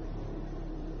that.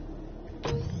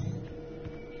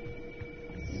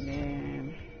 And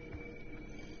then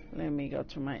let me go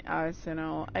to my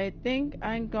arsenal. I think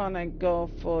I'm gonna go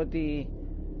for the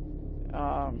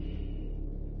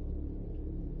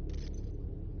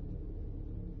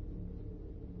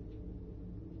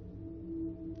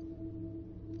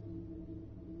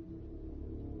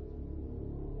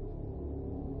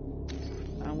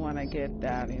I want to get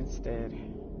that instead.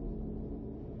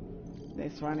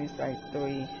 This one is like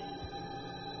 3.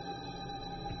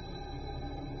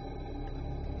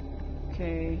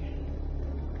 Okay.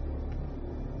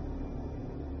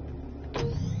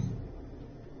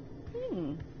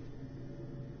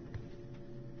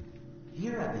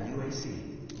 Here at the UAC,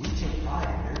 we take pride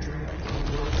in nurturing our young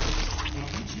workers, and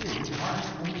each year we harvest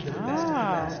only the best of the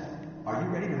best. Are you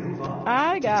ready to move up?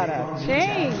 I got a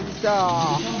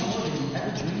chainsaw. Become more than you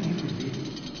ever dreamed you could be.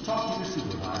 Talk to your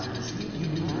supervisor to see if you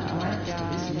move your plans for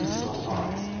this year's Soul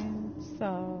Harvest. So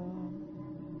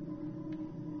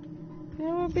it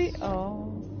will be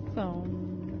awesome.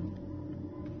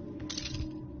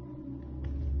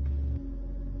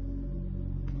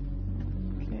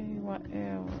 Okay, what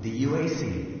else? The UAC.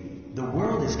 The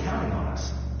world is counting on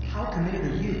us. How committed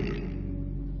are you?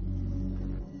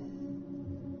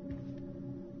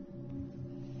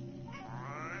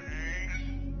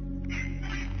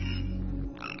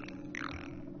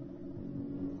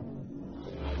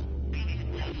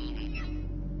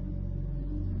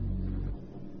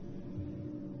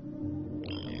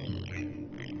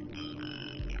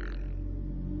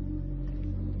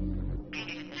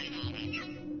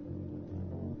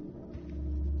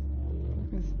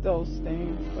 Those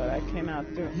things, but I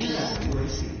cannot do it. Here at the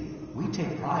UAC, we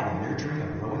take pride in nurturing a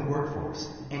growing workforce,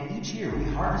 and each year we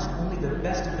harvest only the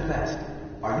best of the best.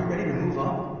 Are you ready to move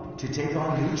up? To take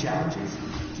on new challenges?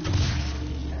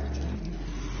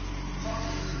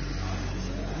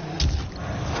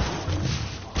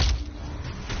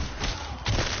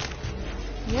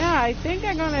 Yeah, I think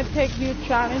I'm gonna take new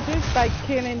challenges by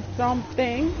killing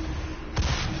something.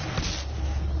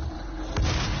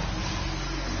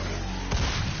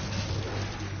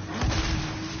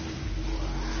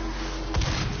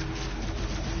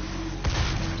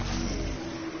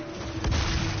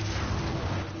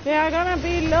 They are gonna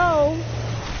be low.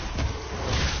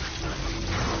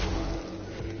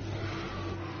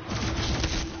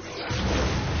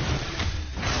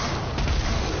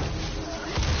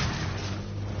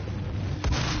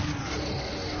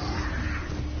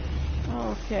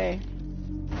 Okay.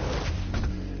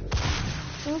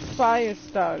 Those fire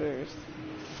starters.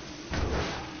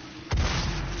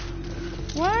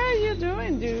 What are you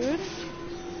doing, dude?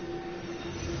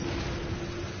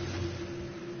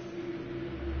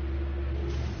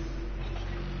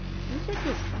 You should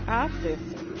just have this.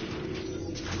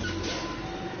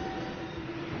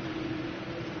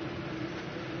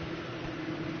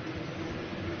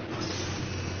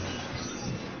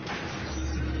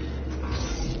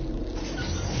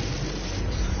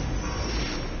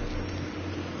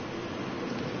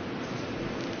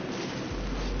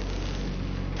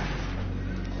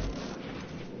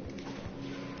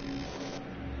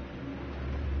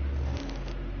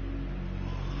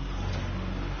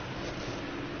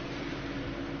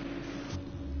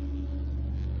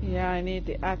 Yeah, I need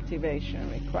the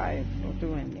activation required for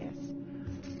doing this.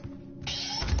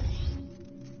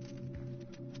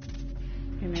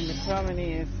 And then the problem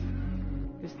is,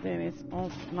 this thing is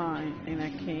offline and I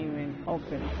can't even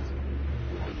open it.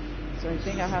 So I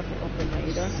think I have to open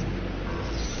later.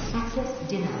 Access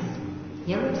denied.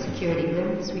 Yellow security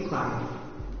clearance required.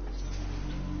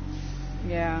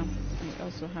 Yeah, I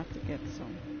also have to get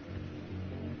some.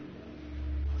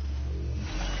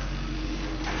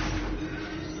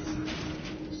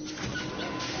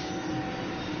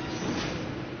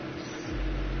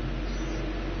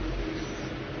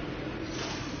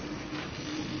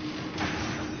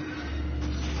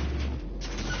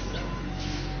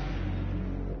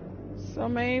 So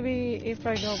maybe if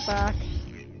I go back.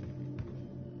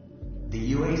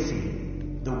 The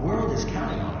UAC. The world is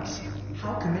counting on us.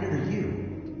 How committed are you?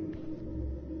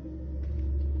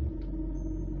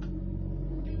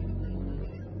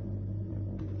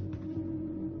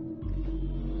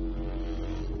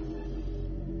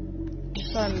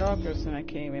 saw lockers and I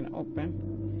can't even open.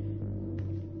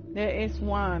 There is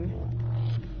one.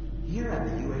 Here at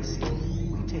the UAC,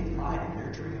 we take pride in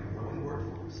nurturing a growing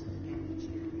workforce. And each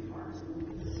year we harvest.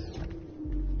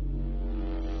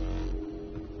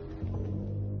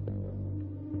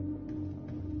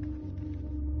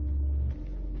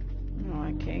 No,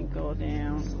 I can't go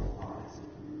down.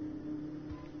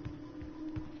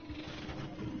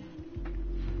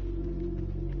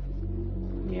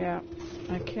 Yeah,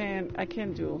 I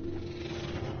can't do.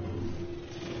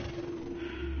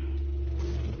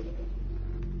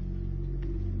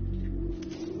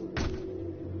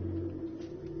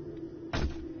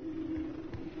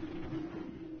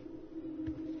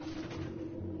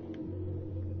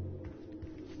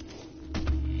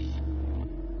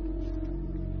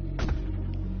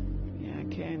 Yeah, I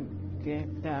can't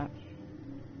get that.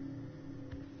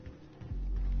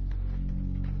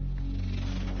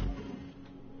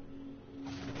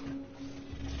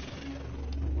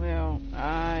 Well,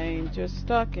 I'm just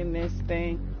stuck in this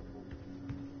thing.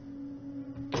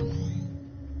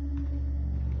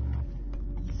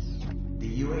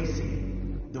 The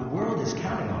UAC. The world is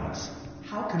counting on us.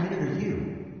 How committed are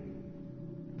you?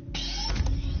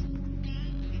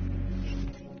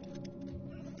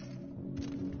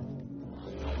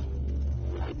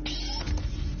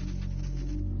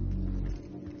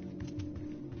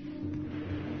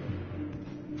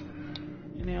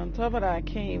 And then on top of that, I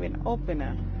can't even open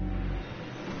it.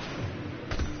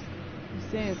 You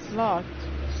see it's locked.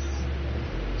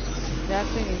 That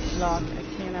thing is locked. I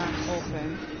cannot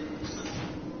open.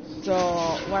 So,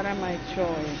 what are my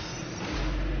choices?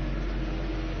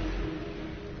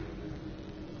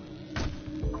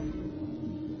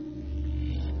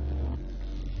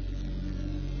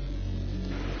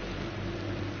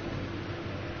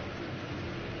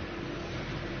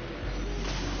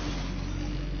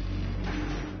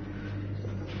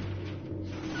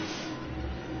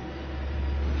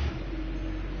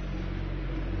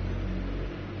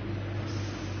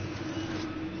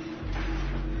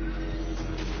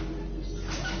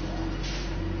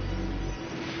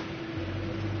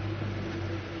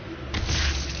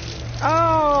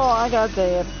 Oh, I got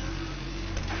dead.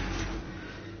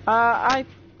 I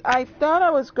thought I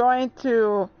was going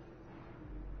to.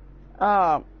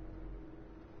 I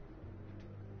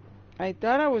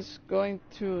thought I was going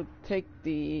to take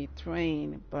the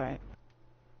train, but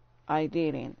I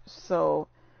didn't. So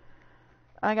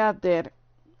I got dead.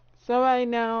 So right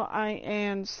now I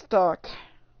am stuck.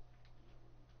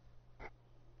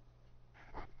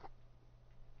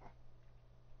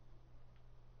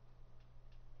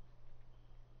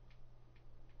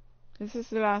 This is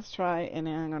the last try, and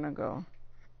then I'm gonna go.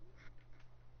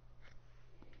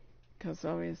 Because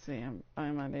obviously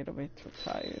I'm a little bit too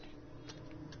tired.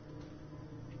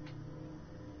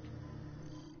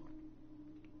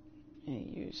 And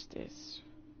use this.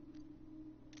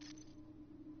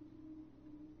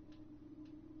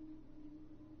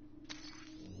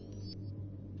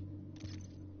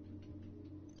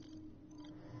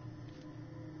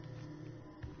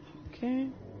 Okay.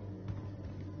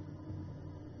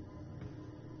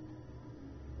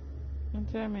 Don't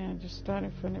tell me I just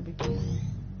started from the beginning.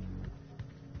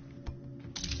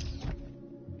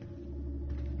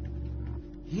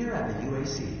 Here at the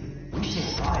UAC, we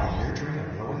take pride in nurturing a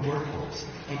growing workforce.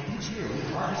 And each year we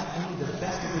harvest only the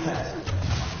best of the best.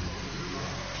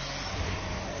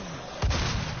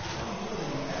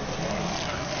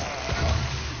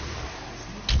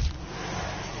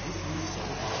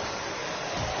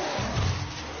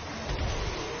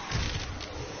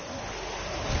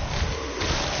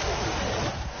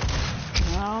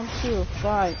 Round 2,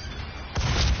 fight.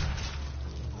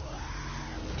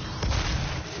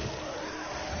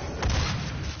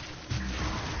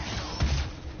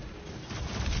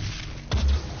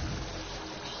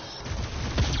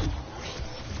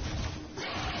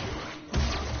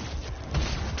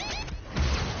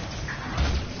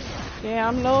 Yeah,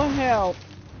 I'm low health.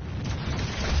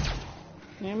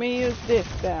 Let me use this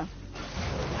there.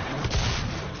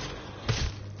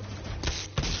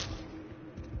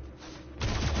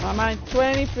 I'm at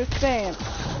 20%.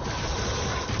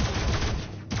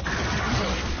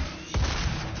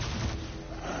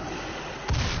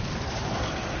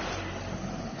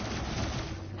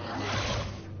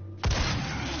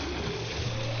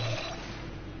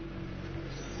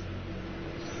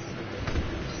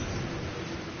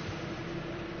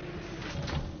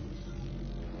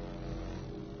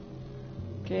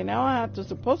 Okay, now I have to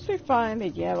supposedly find the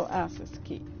yellow access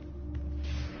key.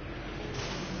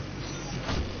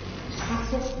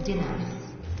 Access denied.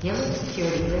 Yellow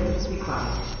security clearance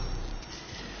required.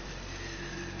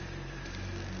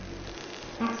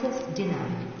 Access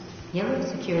denied. Yellow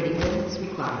security clearance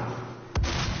required.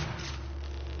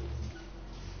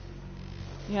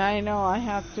 Yeah, I know I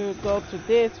have to go to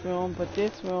this room, but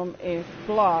this room is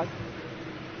blocked.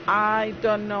 I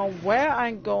don't know where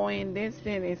I'm going. This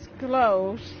thing is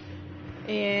closed.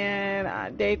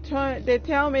 And they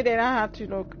tell me that I have to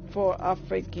look for a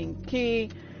freaking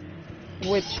key,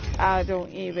 which I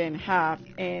don't even have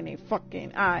any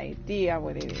fucking idea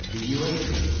what it is. The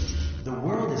UAV. The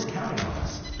world is counting on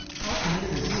us. How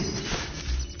committed are you?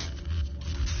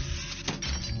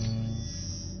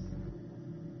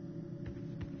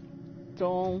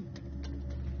 Don't.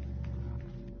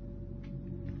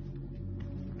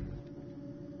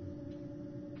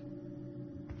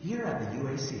 Here at the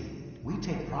UAC, we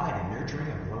take pride in nurturing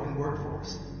a growing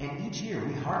workforce, and each year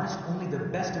we harvest only the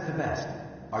best of the best.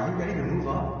 Are you ready to move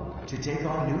up? To take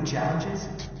on new challenges?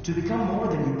 To become more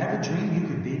than you ever dreamed you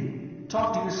could be?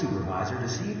 Talk to your supervisor to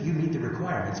see if you meet the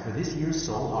requirements for this year's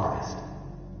Soul Harvest.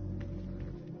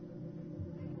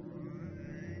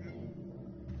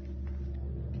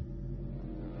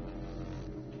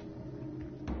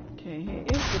 Okay, here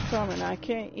is the comment. I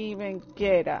can't even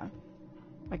get her.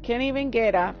 I can't even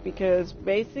get her because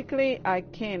basically I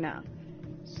cannot.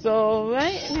 So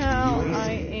right now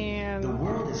I am. The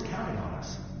world is counting on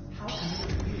us. How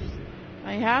committed are you?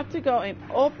 I have to go and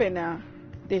open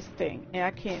this thing, and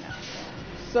I cannot.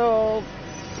 So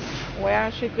where I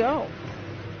should go?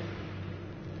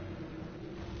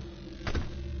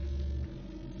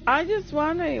 I just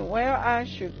wondering where I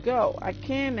should go. I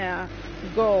cannot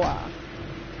go out.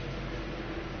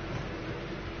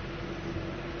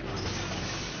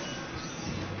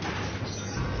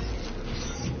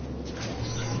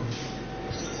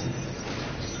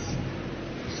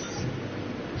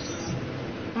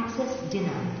 Access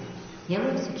denied.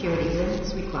 Yellow security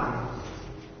clearance required.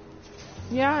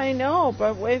 Yeah, I know,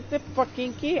 but where's the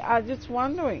fucking key? I'm just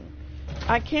wondering.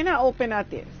 I cannot open up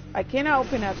this. I cannot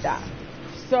open up that.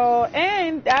 So,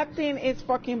 and that thing is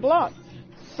fucking blocked.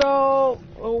 So,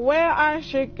 where I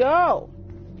should go?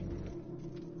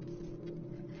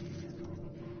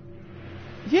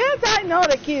 Yes, I know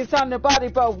the key is on the body,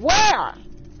 but where?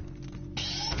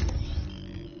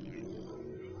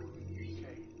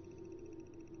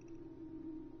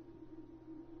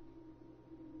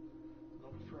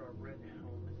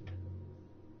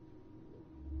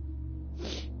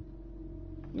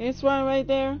 This one right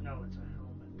there? No, it's a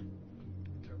helmet.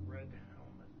 It's a red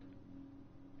helmet.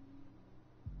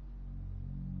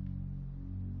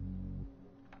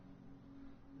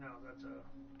 No,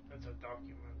 that's a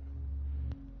document.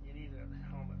 You need a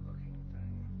helmet looking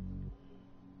thing.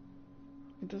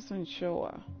 It doesn't show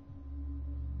up.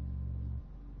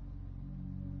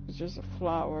 It's just a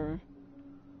flower.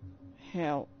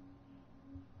 Help.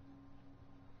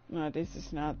 No, this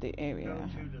is not the area.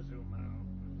 Go to zoom out.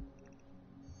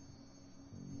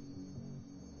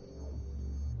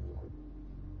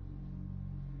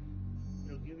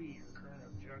 It'll give you your current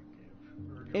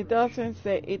objective. It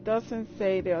doesn't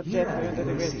say the objective of the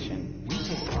direction. We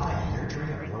take pride in nurturing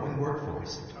a growing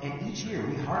workforce, and each year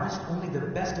we harvest only the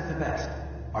best of the best.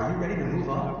 Are you ready to move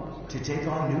up? To take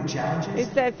on new challenges?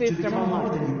 It says it's to become the more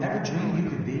moment. than you ever dreamed you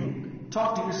could be?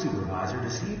 Talk to your supervisor to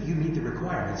see if you meet the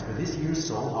requirements for this year's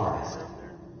Soul Harvest.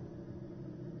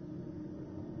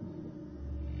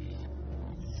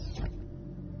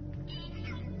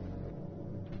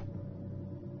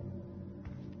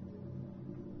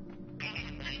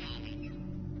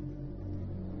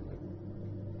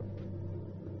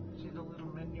 See the little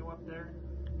menu up there?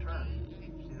 Turn.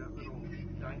 See that little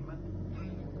diamond?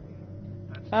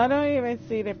 I don't even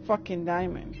see the fucking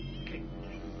diamond. Okay,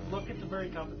 look at the very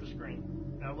top of the screen.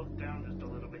 Now look down just a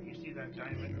little bit. You see that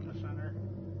diamond in the center?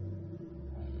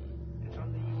 It's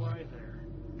on the UI there.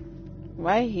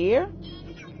 Right here?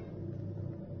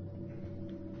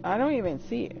 I don't even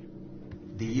see it.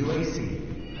 The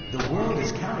UAC. The world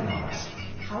is counting on us.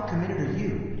 How committed are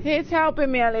you? He's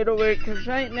helping me a little bit because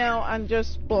right now I'm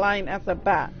just blind as a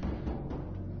bat.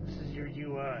 This is your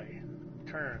UI.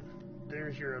 Turn.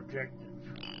 There's your objective.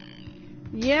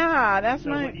 Yeah, that's So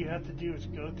my... what you have to do is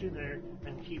go through there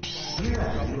and keep going. Here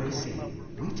at the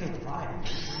UAC, we take pride in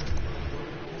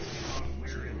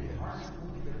Where it is.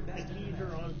 The keys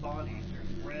are on bodies.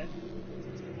 There's red.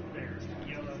 There's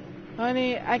yellow.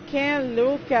 Honey, I can't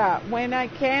look up. When I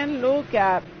can't look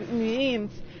up, it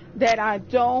means that I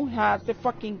don't have the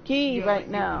fucking key Yeah, right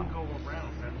you now. can go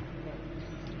around them.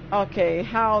 Okay,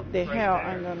 how the Right hell there.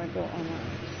 I'm gonna go on that?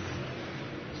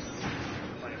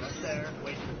 Right up there.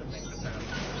 Wait for the thing to pass.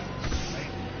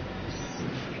 Right?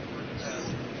 Wait for it to pass.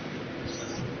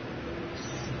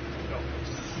 Go.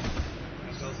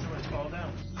 Now go through and fall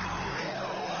down.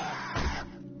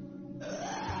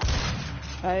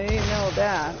 I didn't know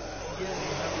that. Yeah,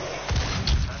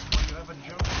 that's why you have a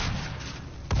jump.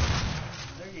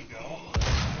 There you go.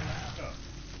 Stuff.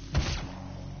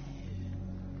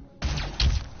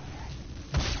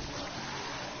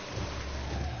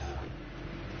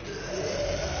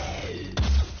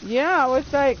 Yeah, I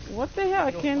was like, what the hell? I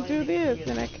You'll can't find do a this,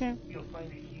 key and I in- can't. You'll find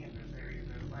a key in this area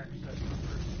that'll access the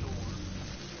first door.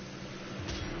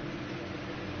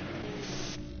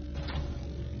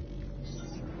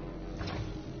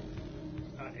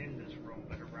 Not in this room,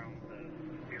 but around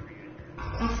the area.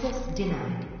 Access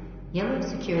denied. Yellow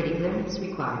security clearance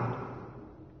required.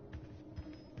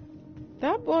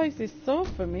 That voice is so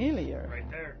familiar. Right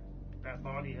there. That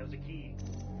body has a key.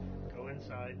 Go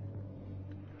inside.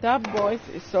 That voice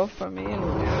is so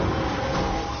familiar.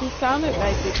 She sounded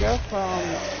like the girl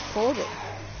from Photo.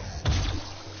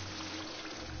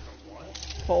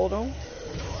 Photo.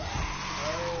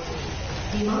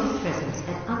 Demonic presence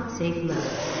at unsafe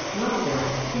level.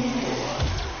 Lockdown ended.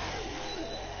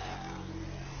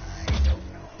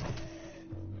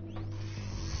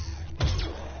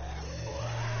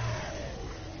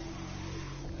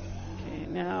 Okay,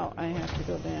 now I have to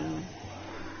go down.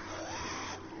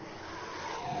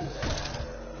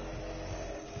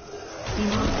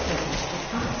 Demonic presence at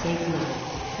unsafe level.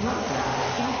 Lockdown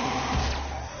ended.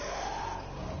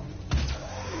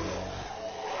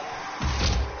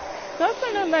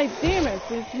 Doesn't look like demons.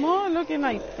 It's more looking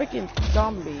like freaking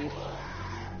zombies.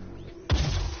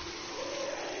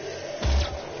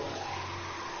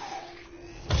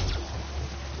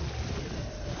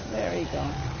 There we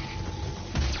go.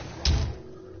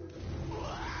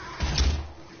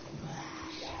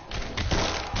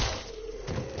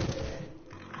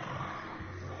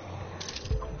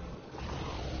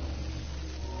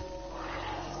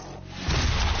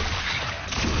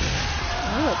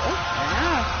 Oh, that's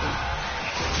nasty.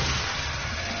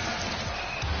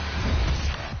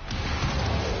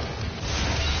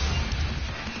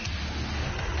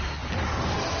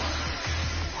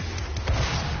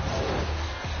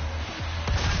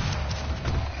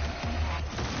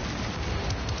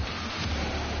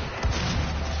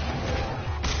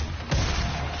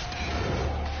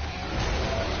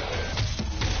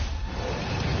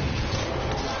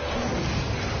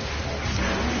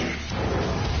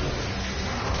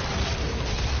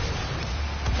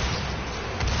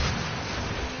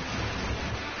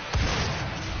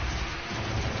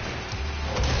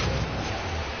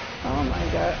 Oh my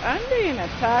god, I'm being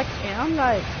attacked and I'm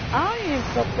like, I am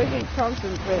so freaking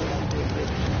concentrated on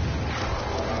this.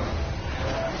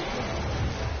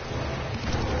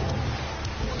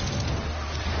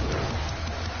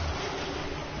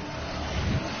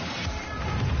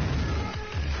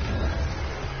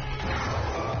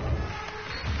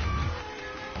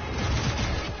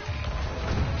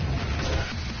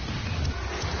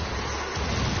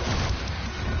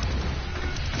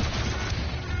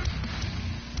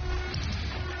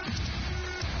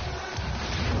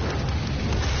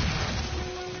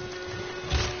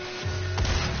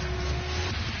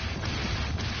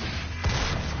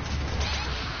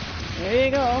 There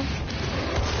you go.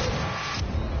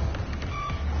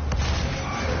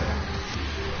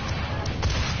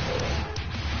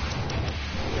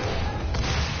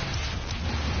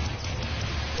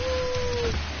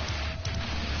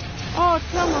 Oh,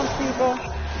 come on,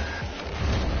 people.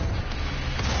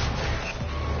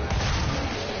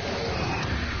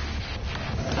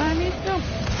 I need some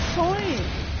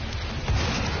points.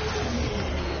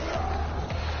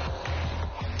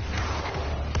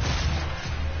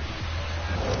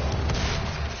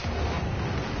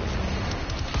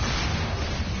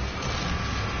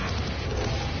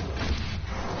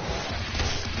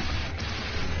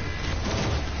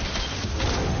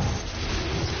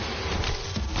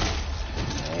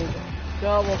 There you go.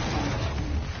 Double punch.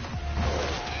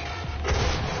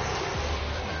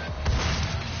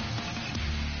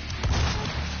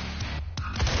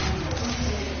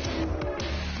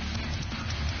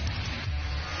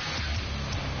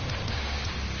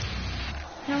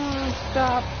 Come on,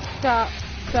 stop, stop,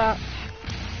 stop.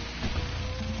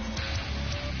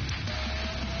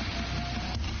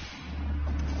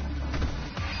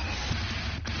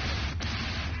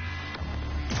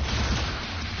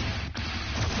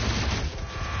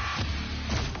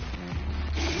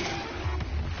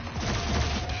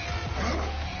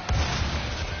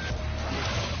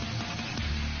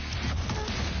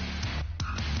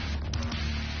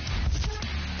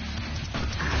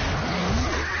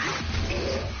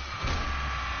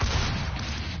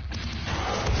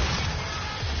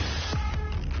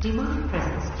 Demonic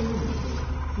presence eliminated.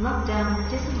 Lockdown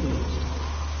disengaged.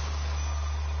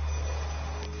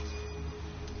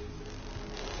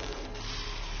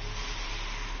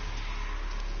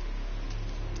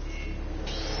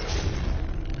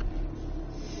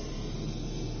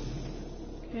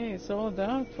 Okay, it's all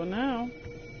done for now.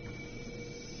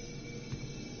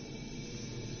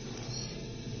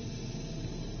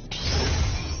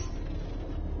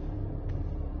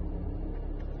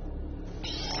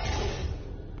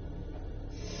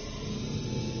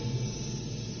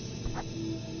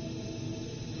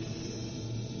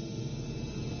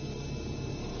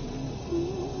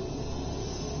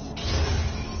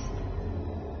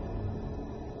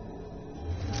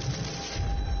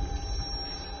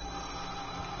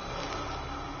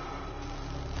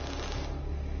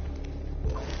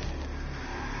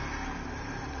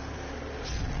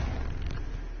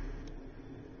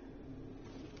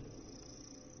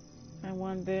 I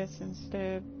want this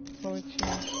instead for a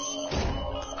change.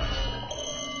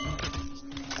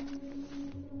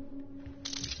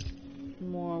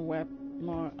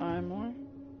 More armor.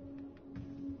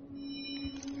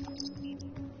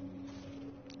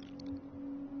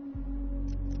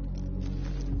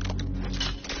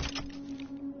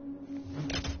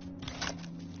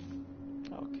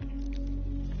 Okay.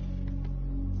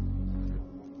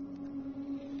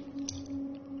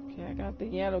 Okay, I got the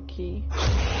yellow key.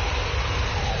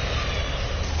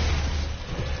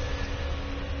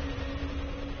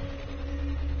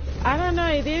 I don't know,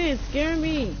 it didn't scare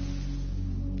me.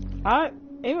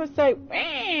 It was like,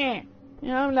 eh. You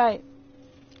know, I'm like,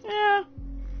 yeah,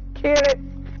 kill it.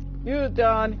 You're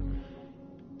done.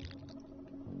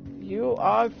 You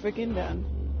are freaking done.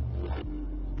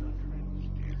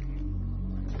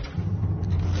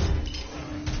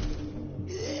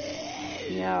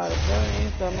 Yeah, the point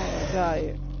is I'm gonna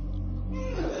die.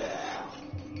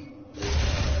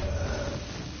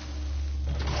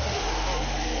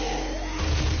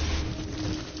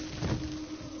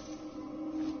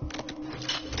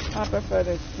 I prefer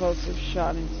the explosive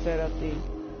shot instead of the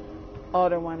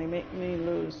other one. It makes me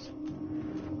lose.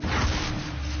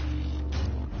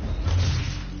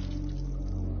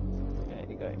 There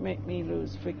you go. It make me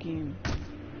lose freaking.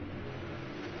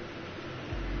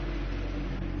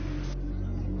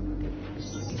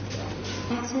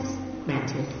 Access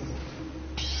granted.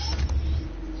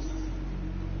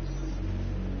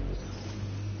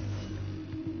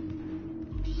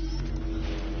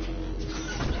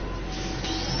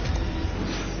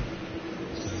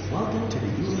 Welcome to the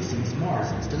UAC's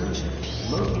Mars installation,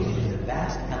 located in the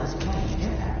vast Hellas Plain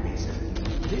impact basin.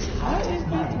 This high-tech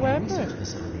mining and research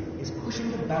facility is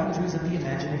pushing the boundaries of the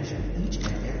imagination each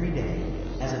and every day.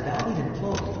 As a valued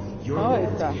employee, your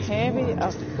It's a heavy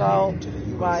assault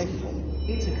rifle.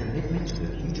 It's a commitment to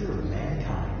the future of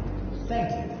mankind.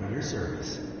 Thank you for your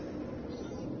service.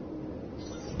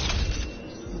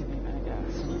 I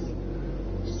got some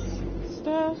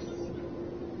stuff.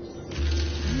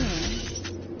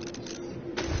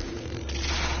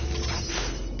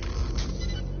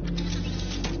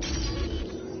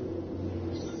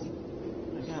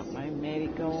 I got my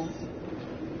medical.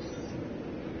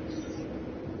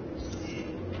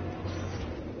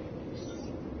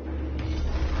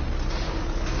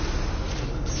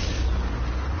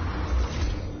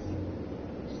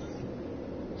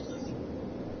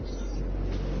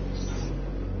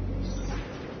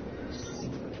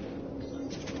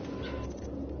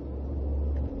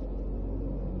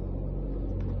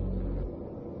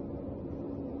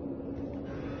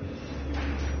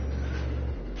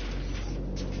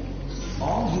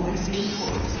 All UAC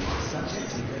employees are subject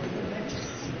to regular mention.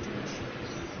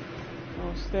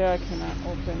 Oh, still I cannot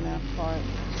open that part.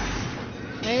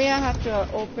 Maybe I have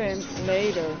to open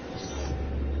later.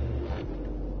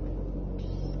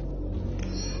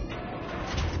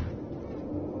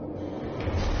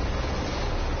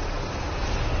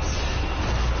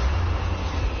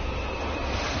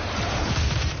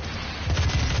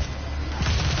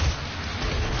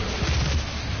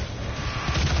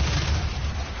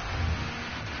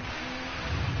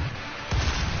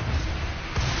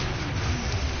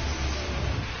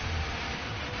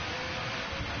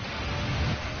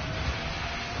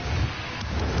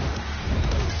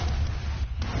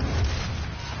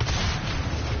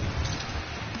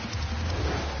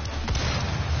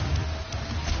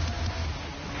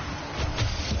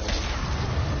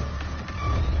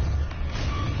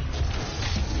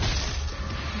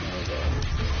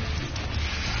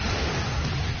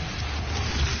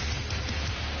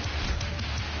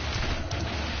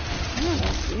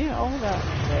 Yeah, all that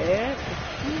red. It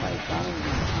seems like running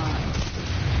behind.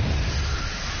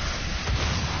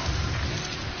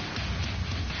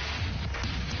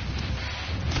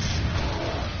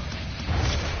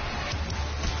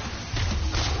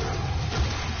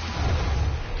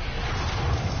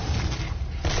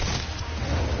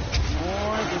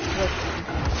 More destruction.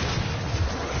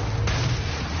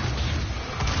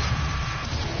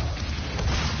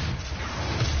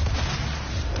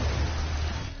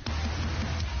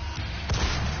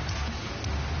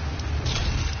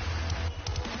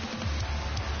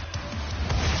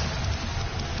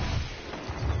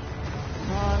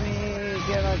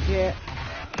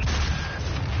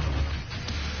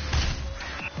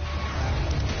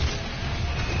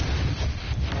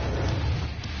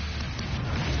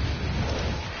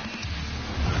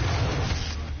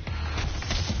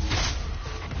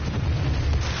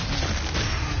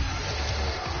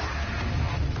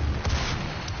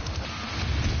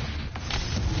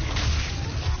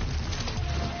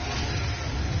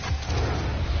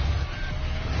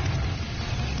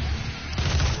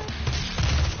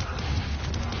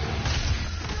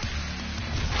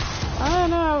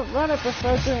 would rather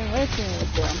prefer doing racing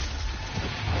with them.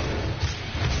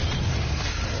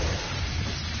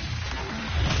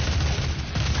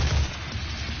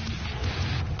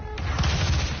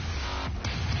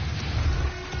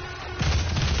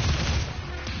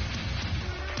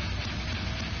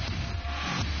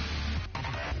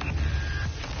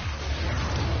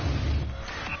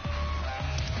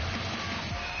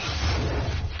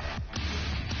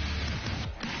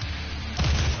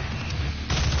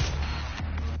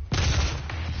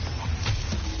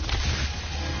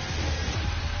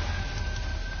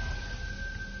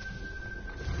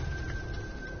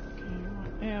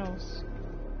 Else.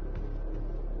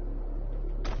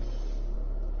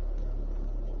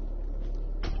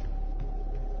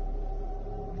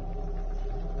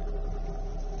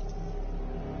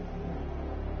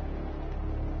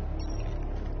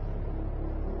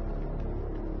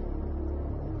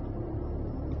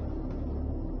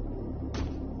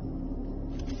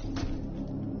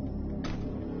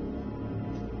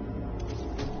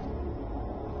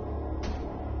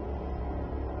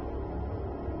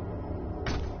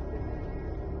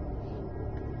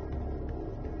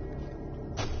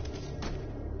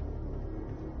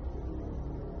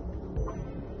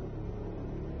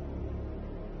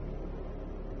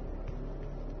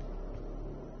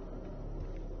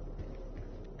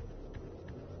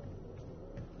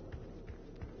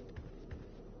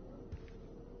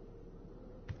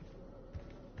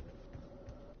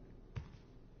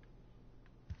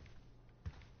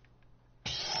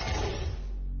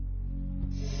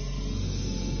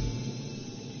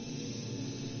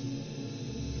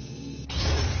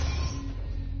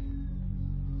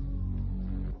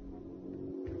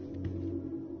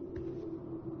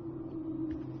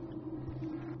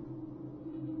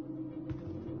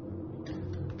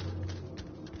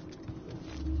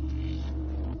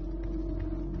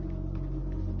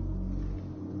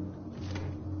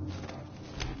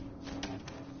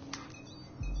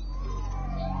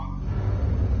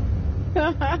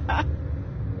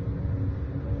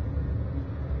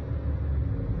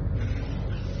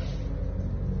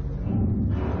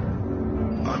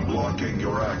 I'm blocking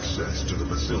your access to the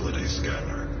facility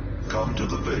scanner. Come to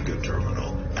the Vega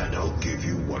terminal, and I'll give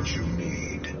you what you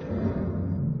need.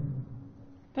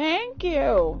 Thank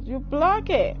you. You block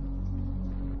it.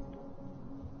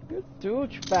 You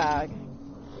douchebag.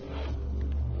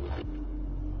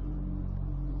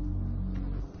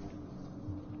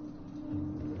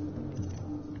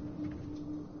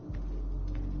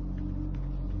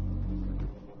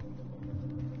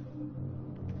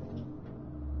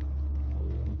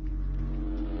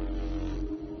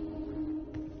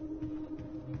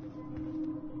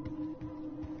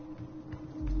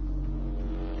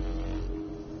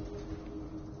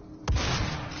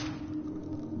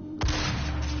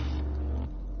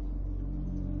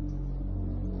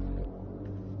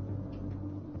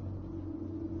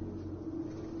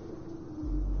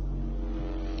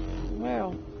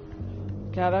 Well,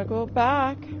 gotta go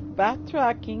back.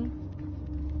 Backtracking.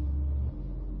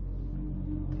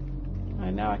 I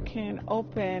know I can't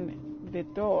open the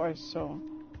door, so.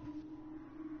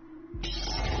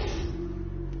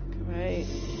 Great.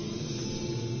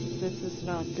 This is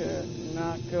not good.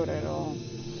 Not good at all.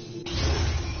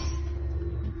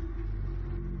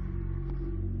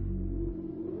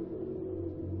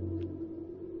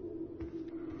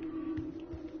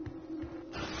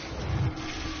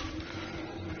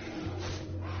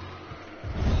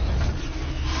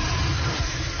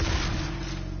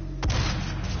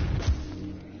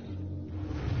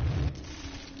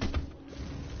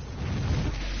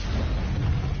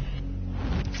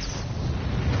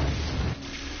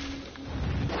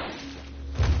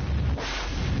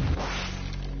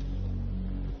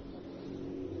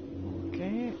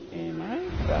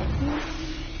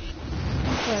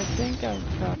 I think I'm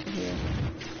trapped here.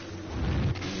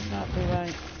 It's not the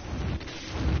right.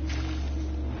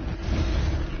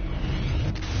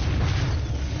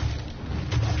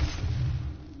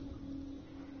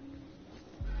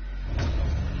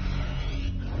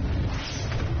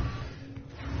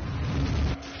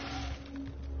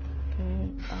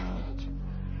 Get out.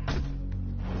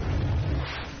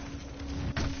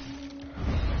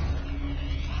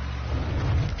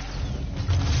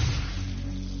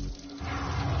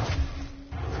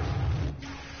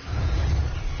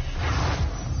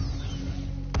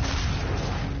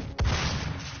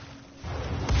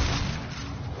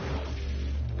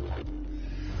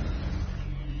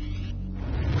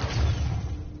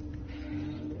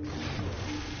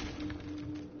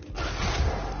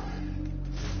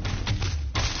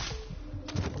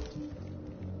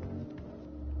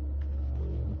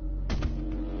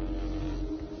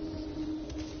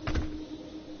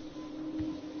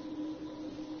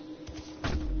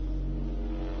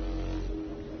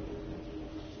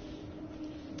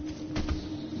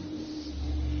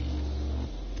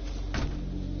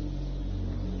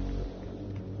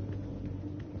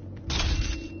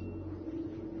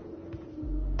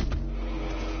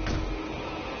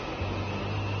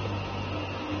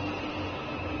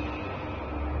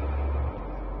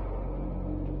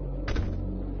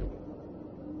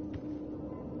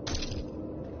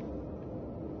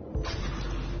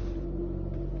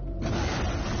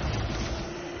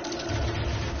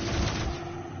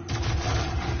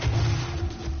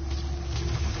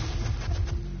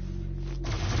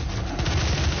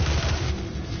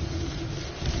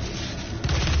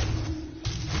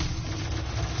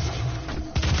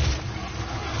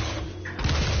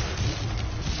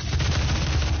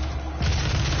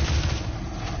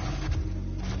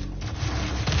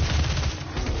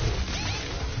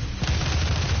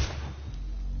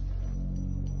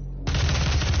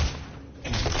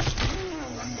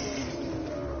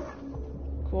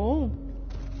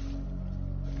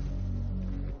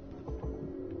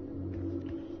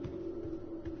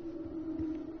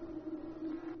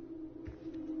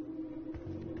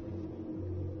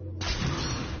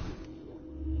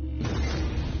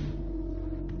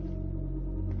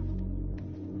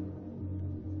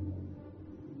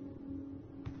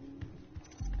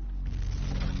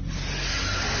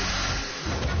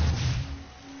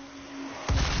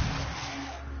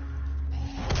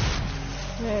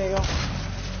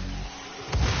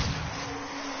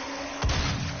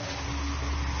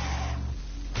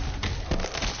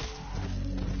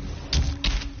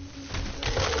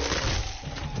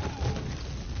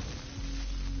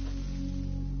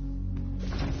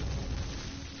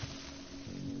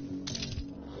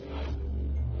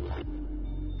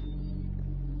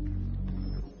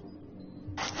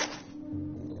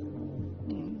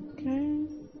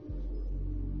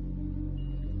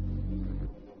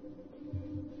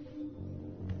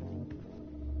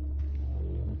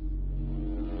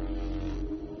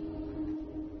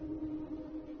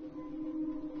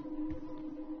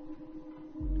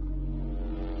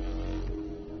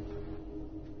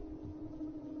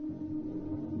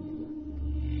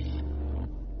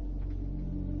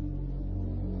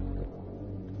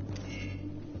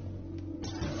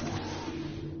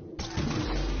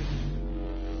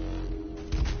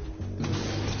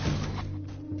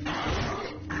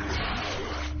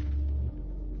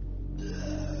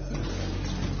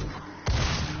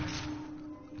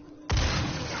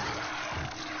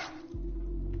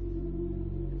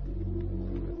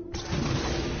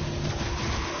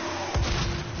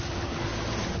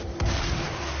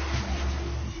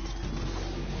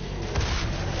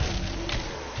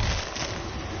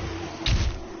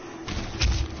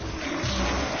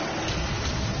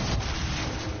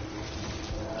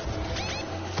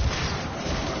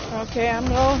 Okay, I'm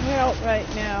low health right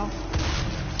now.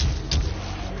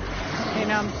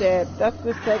 And I'm dead. That's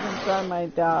the second time I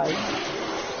died.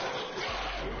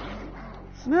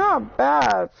 It's not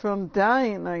bad from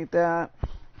dying like that.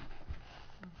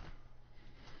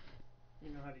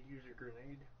 You know how to use a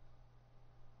grenade?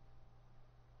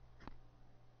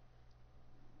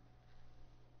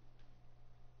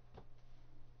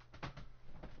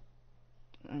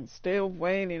 I'm still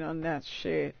waiting on that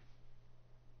shit.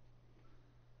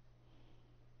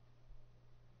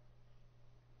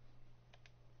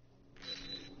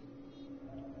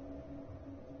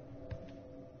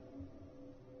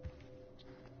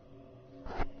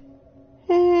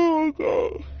 Oh my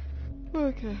god.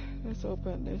 Okay, let's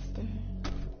open this thing.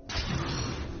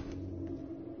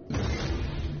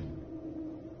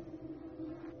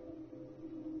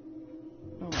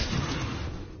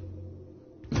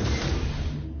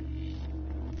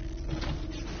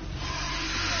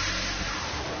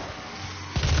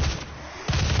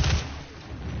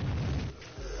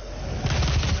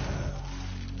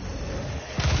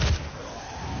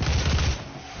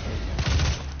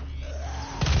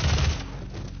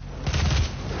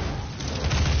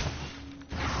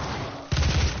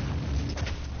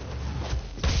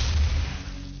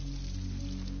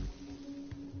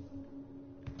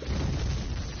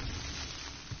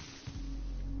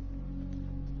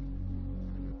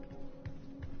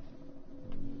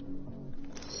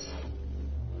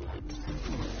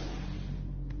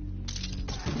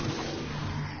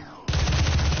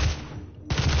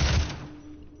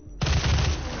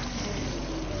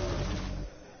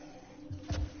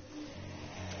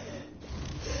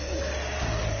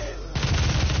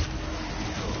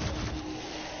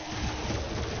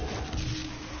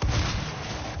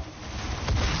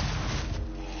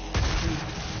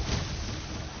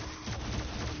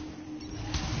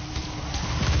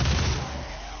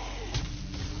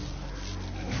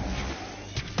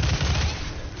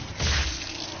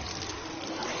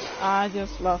 I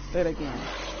just lost it again.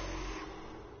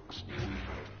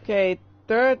 Okay,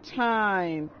 third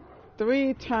time.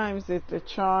 3 times is the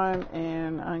charm,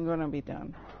 and I'm gonna be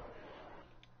done.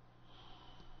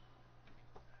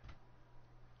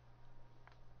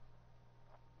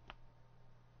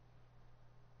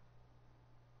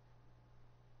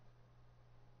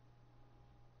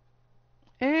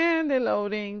 And the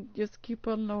loading, just keep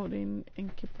on loading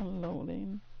and keep on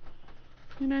loading.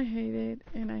 And I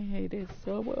hate it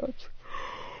so much.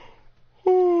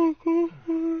 Oh my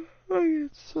god, I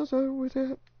get so done with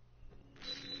it.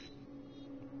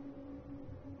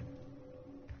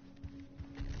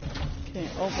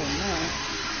 Can't open that.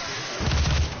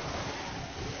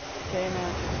 Okay,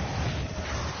 now.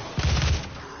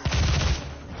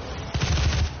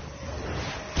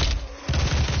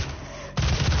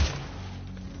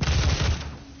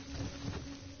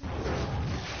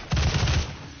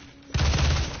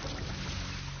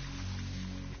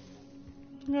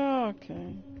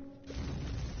 Okay.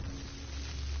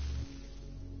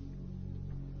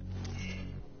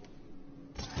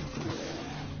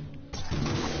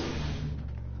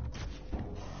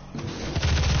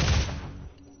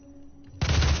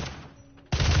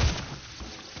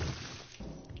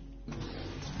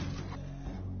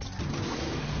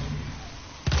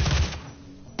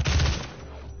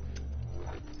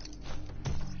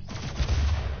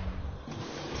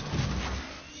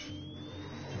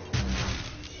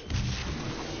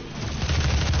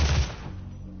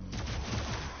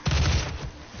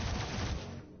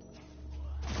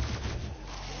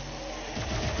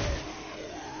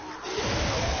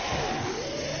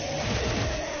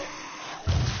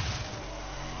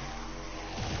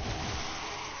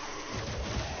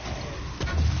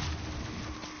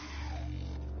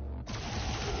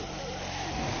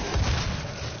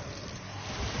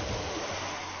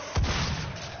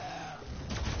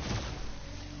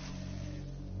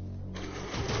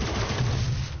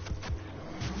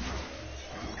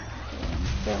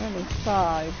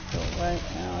 Five, so right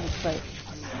now it's like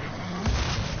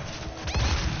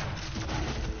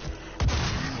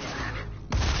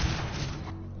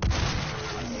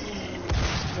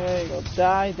there you go.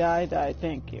 Die,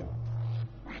 thank you.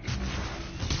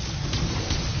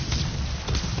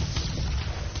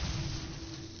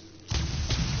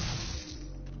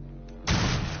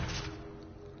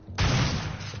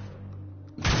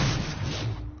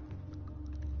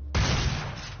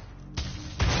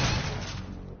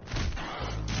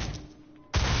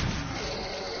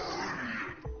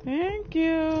 Thank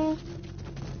you.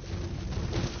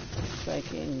 It's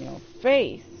like in your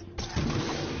face.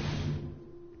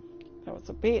 That was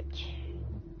a bitch.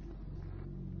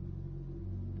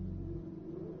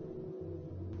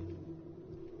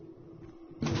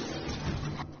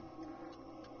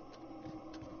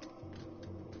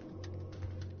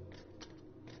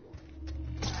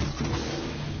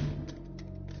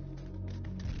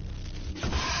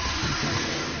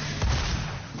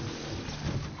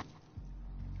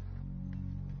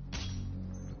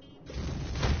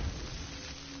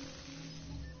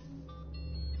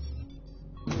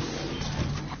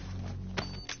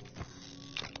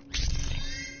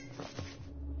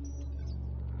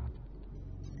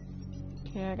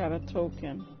 Okay, I got a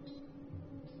token.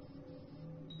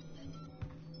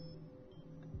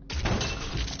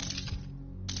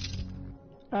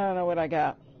 I don't know what I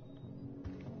got.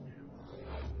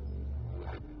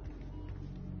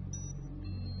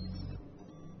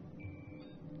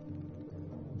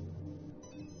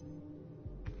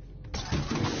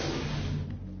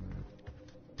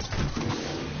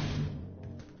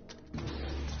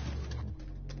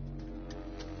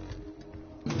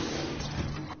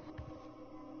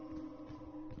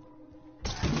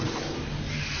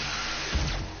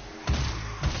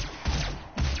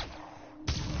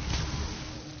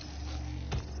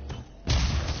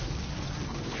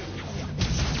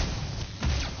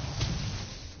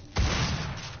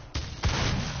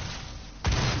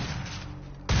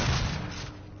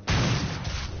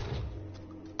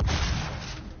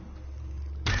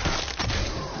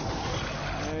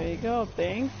 There you go.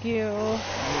 Thank you.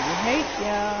 I hate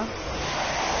ya.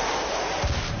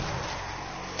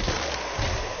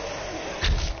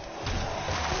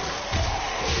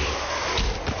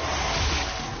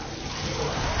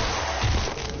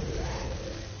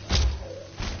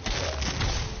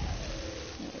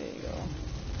 There you go.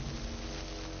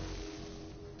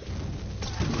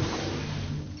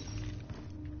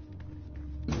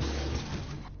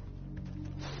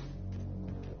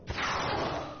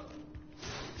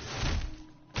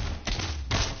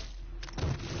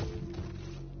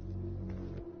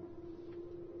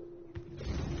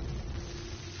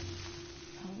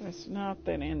 There's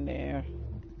nothing in there.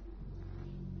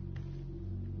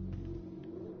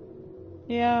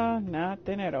 Yeah,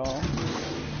 nothing at all.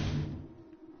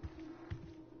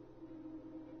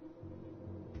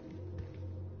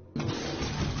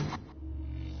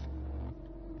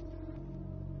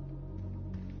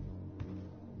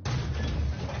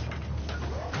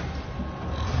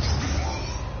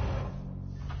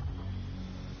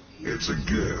 It's a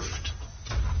gift.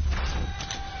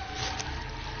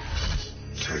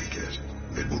 Take it.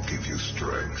 It will give you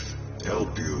strength,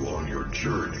 help you on your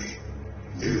journey,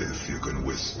 if you can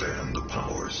withstand the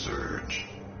power surge.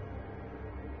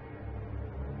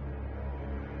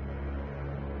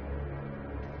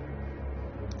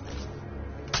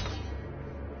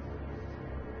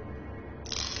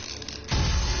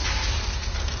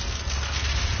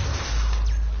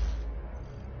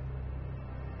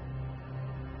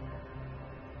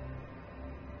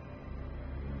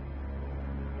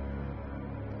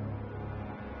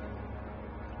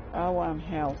 I want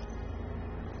help.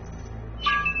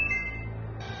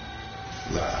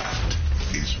 That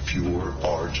is pure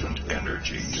Argent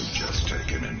energy you've just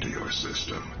taken into your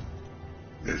system.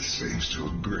 It seems to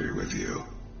agree with you.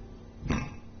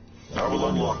 I will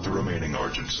unlock the remaining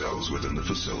Argent cells within the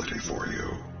facility for you.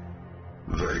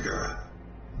 Vega,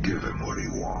 give him what he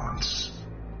wants.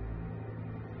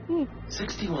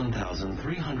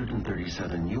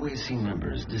 61,337 UAC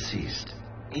members deceased.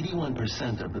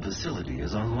 81% of the facility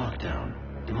is on lockdown.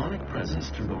 Demonic presence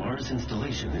through the Mars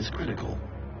installation is critical.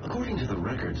 According to the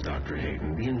records, Dr.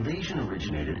 Hayden, the invasion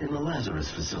originated in the Lazarus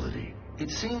facility.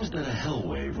 It seems that a hell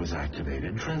wave was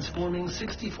activated, transforming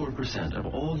 64% of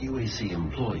all UAC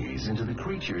employees into the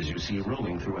creatures you see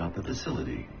roaming throughout the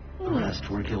facility. The rest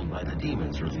were killed by the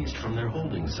demons released from their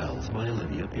holding cells by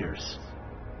Olivia Pierce.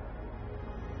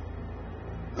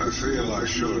 I feel I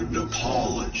should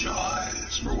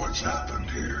apologize for what's happened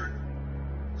here.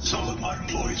 Some of my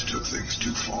employees took things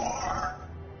too far.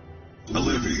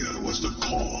 Olivia was the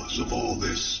cause of all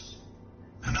this,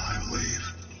 and I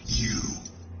believe you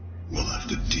will have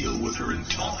to deal with her in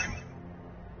time.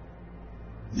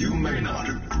 You may not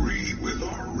agree with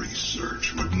our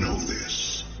research, but know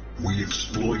this. We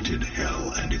exploited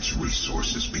Hell and its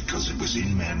resources because it was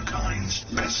in mankind's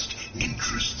best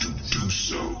interest to do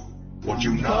so. What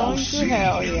you now Going to see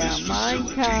hell, in yeah, this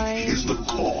facility mankind is the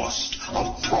cost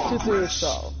of to progress. do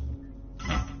so.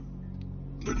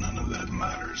 But none of that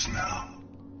matters now.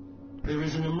 There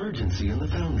is an emergency in the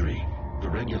foundry. The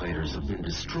regulators have been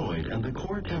destroyed and the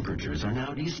core temperatures are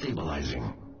now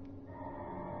destabilizing.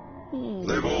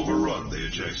 They've overrun the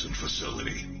adjacent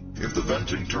facility. If the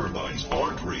venting turbines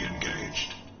aren't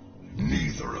re-engaged,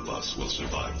 neither of us will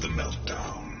survive the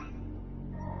meltdown.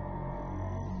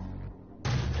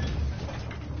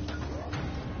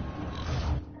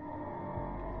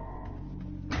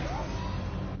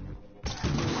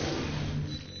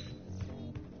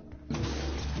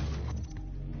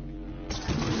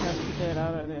 Have to get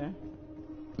out of there.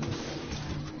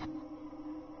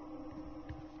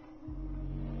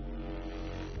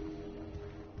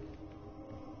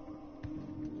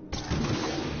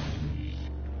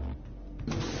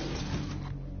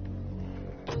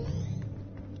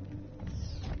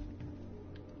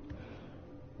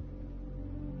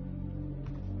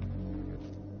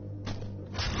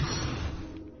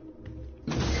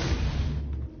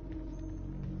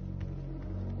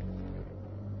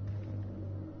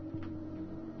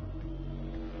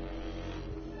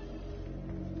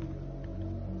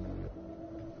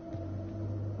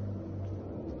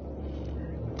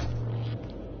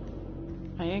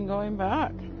 ain't going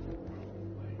back.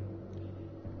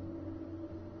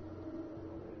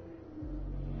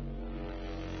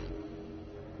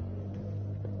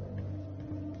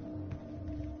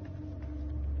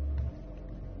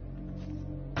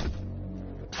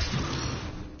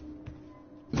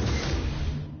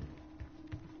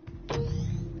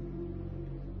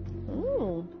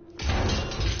 Ooh.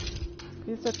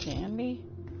 Piece of candy.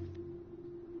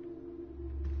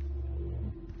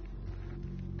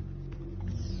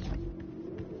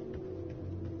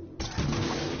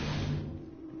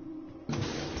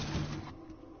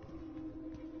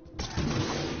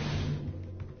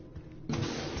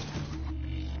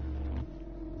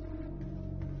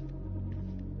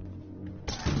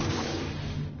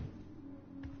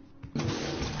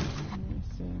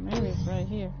 Let's see, maybe it's right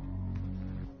here.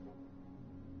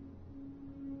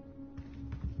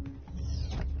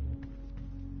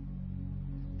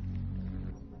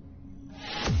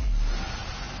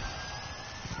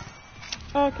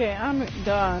 Okay, I'm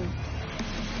done.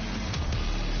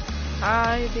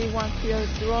 I did one field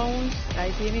drones.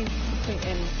 I didn't put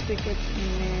any secrets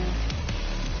in there.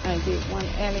 I did one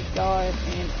elite guard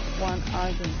and one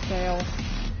argent tail.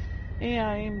 And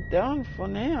I am done for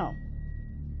now.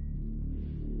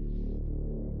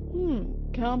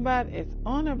 Combat is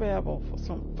unavailable for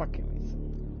some fucking reason.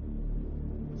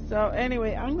 So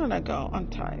anyway, I'm gonna go. I'm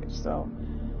tired. So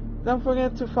don't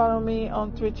forget to follow me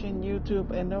on Twitch and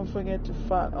YouTube, and don't forget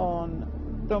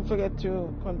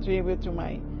to contribute to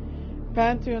my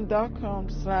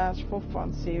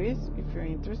patreon.com/for-fun series if you're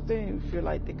interested, if you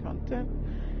like the content.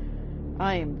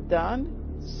 I am done.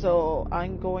 So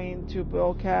I'm going to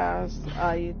broadcast.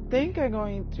 I think I'm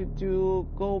going to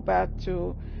go back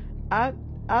to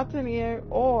Atelier,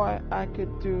 or I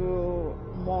could do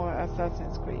more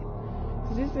Assassin's Creed.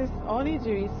 So this is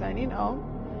Onijiri signing off.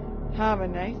 Have a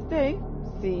nice day.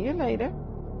 See you later.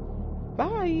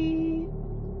 Bye.